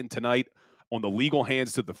check in tonight on the Legal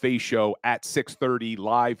Hands to the Face show at 6:30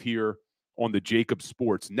 live here on the JAKIB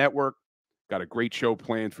Sports Network. Got a great show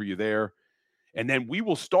planned for you there. And then we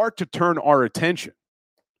will start to turn our attention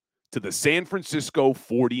to the San Francisco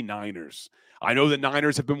 49ers. I know the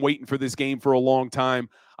Niners have been waiting for this game for a long time.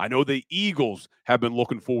 I know the Eagles have been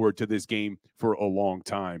looking forward to this game for a long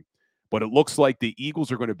time. But it looks like the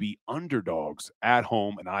Eagles are going to be underdogs at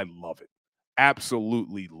home, and I love it.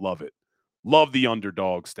 Absolutely love it. Love the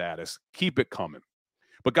underdog status. Keep it coming.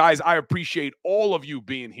 But, guys, I appreciate all of you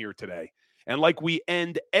being here today. And like we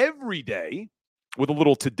end every day with a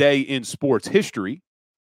little Today in Sports History,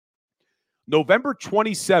 November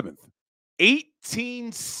 27th,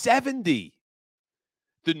 1870,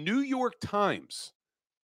 the New York Times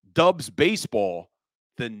dubs baseball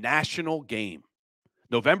the national game.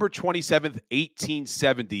 November 27th,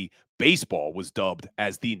 1870, baseball was dubbed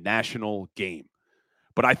as the national game.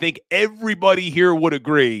 But I think everybody here would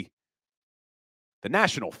agree the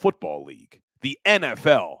National Football League, the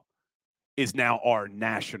NFL, is now our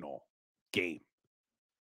national game.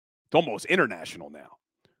 It's almost international now.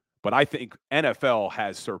 But I think NFL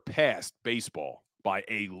has surpassed baseball by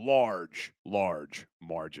a large, large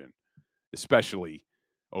margin, especially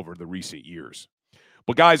over the recent years.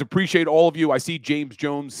 But, guys, appreciate all of you. I see James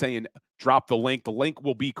Jones saying drop the link. The link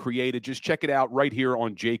will be created. Just check it out right here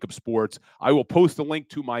on JAKIB Sports. I will post the link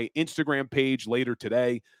to my Instagram page later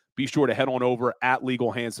today. Be sure to head on over at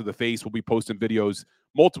Legal Hands to the Face. We'll be posting videos,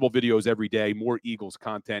 multiple videos every day, more Eagles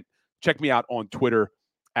content. Check me out on Twitter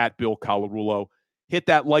at Bill Colarulo. Hit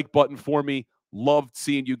that like button for me. Loved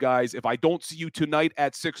seeing you guys. If I don't see you tonight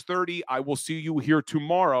at 6:30, I will see you here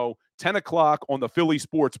tomorrow, 10 o'clock on the Philly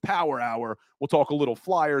Sports Power Hour. We'll talk a little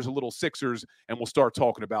Flyers, a little Sixers, and we'll start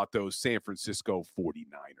talking about those San Francisco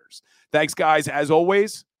 49ers. Thanks, guys. As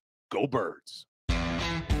always, go Birds.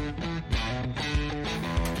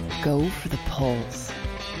 Go for the polls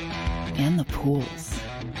and the pools.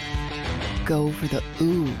 Go for the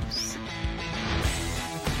oohs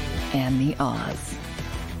and the ahs.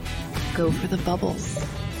 Go for the bubbles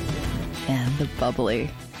and the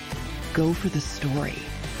bubbly. Go for the story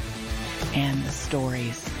and the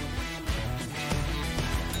stories.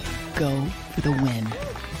 Go for the win.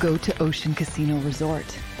 Go to Ocean Casino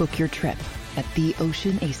Resort. Book your trip at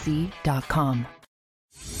theoceanac.com.